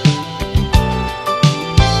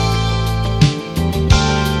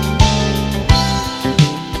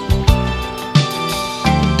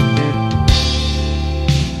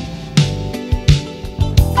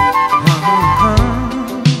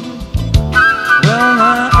 Well,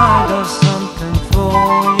 now I got something for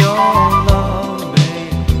you.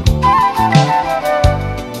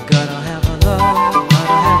 Gotta have a love,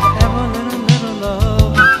 gotta have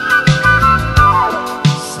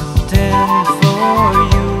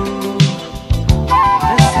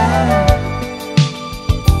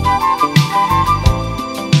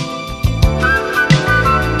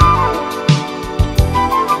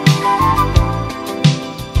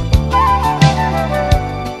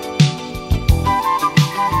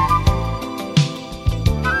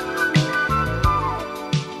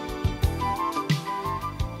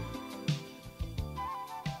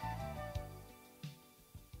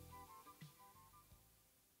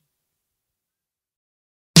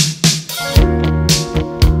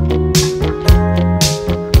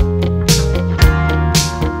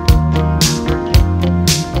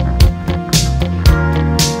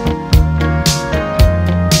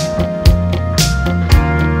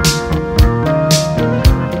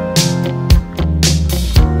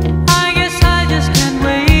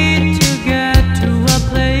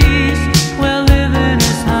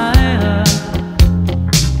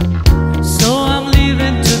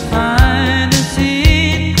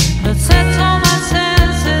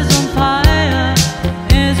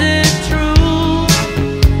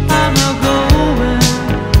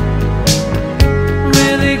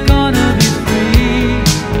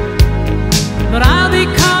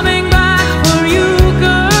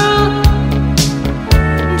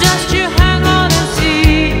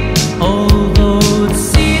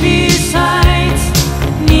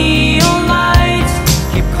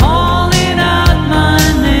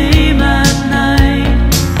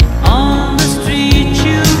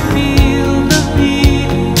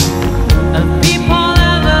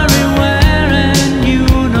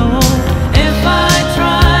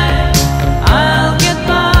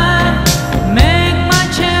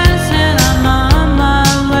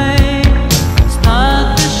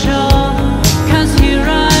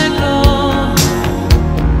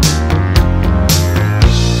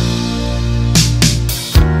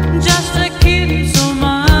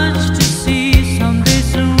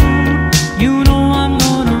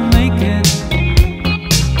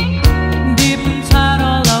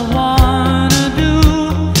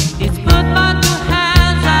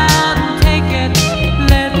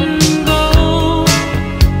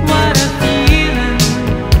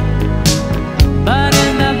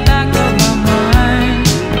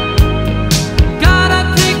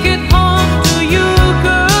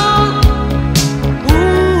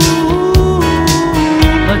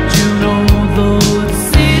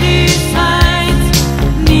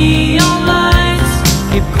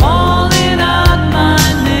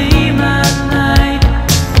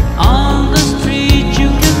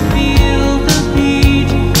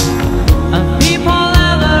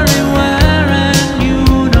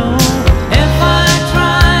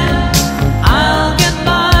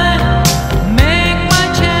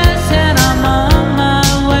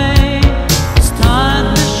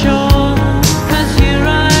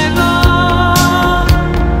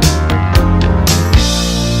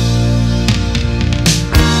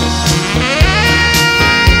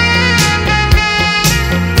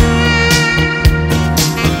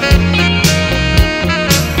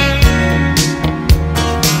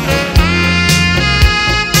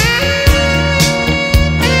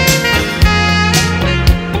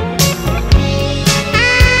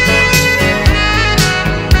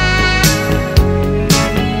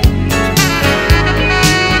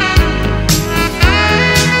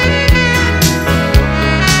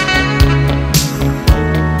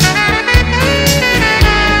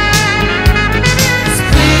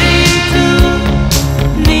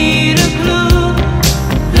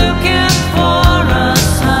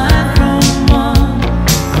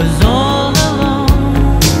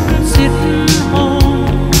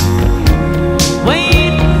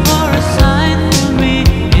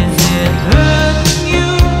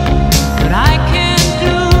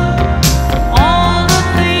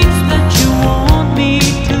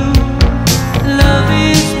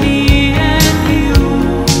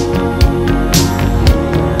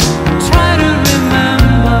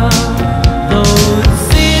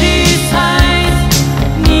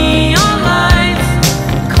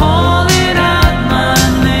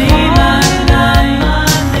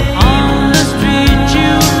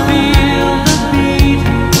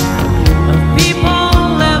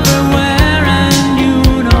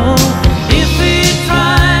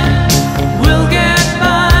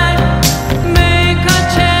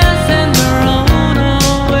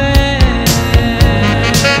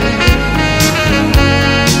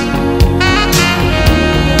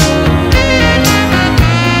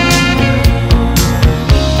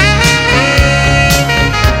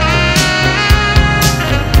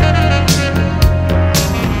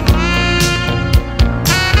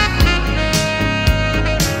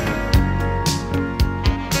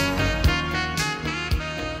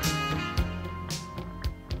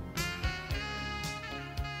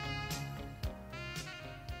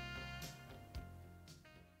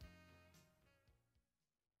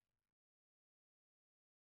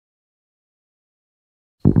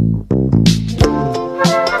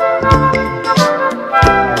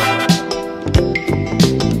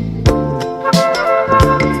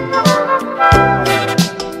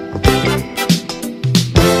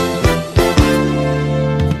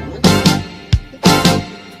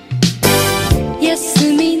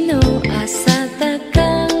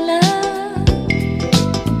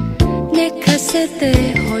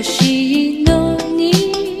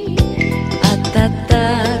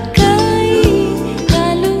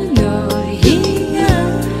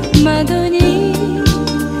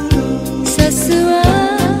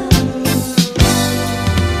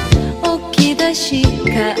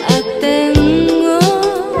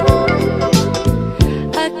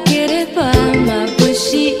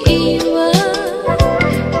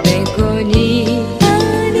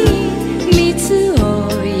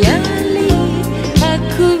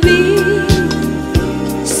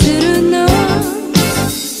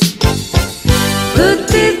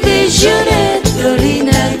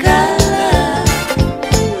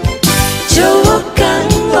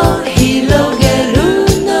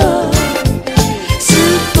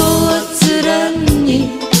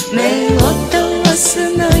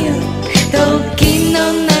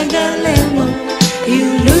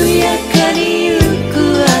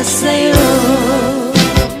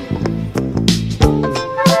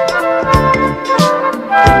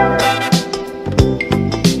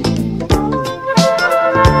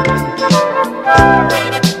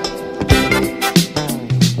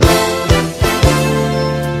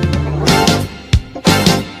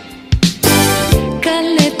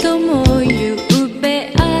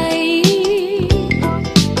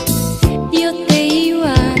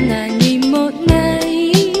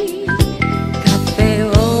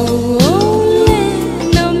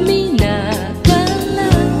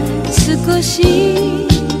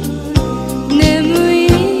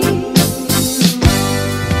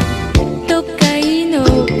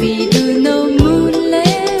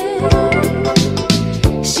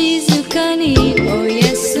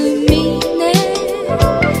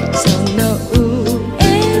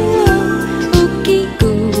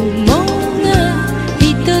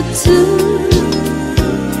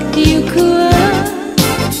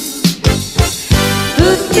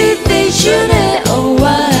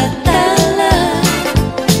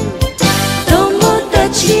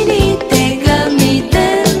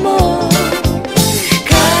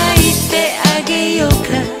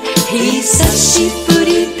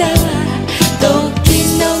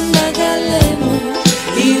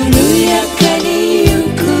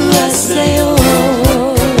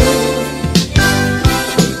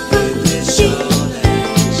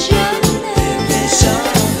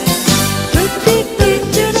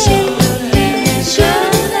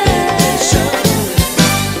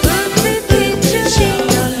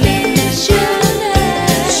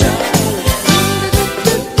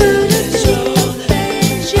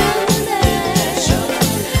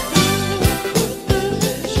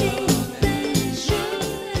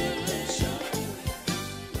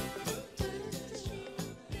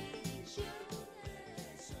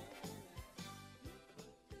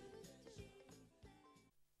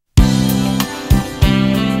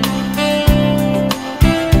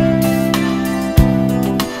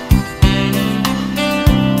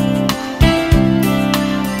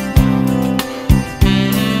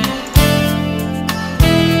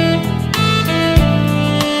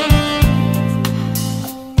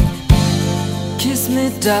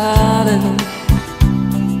darling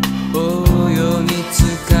泳ぎ疲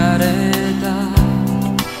れた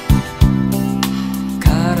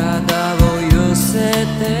体を寄せ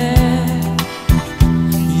て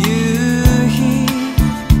夕日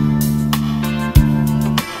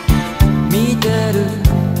見てる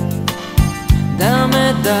ダメ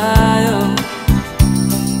だよ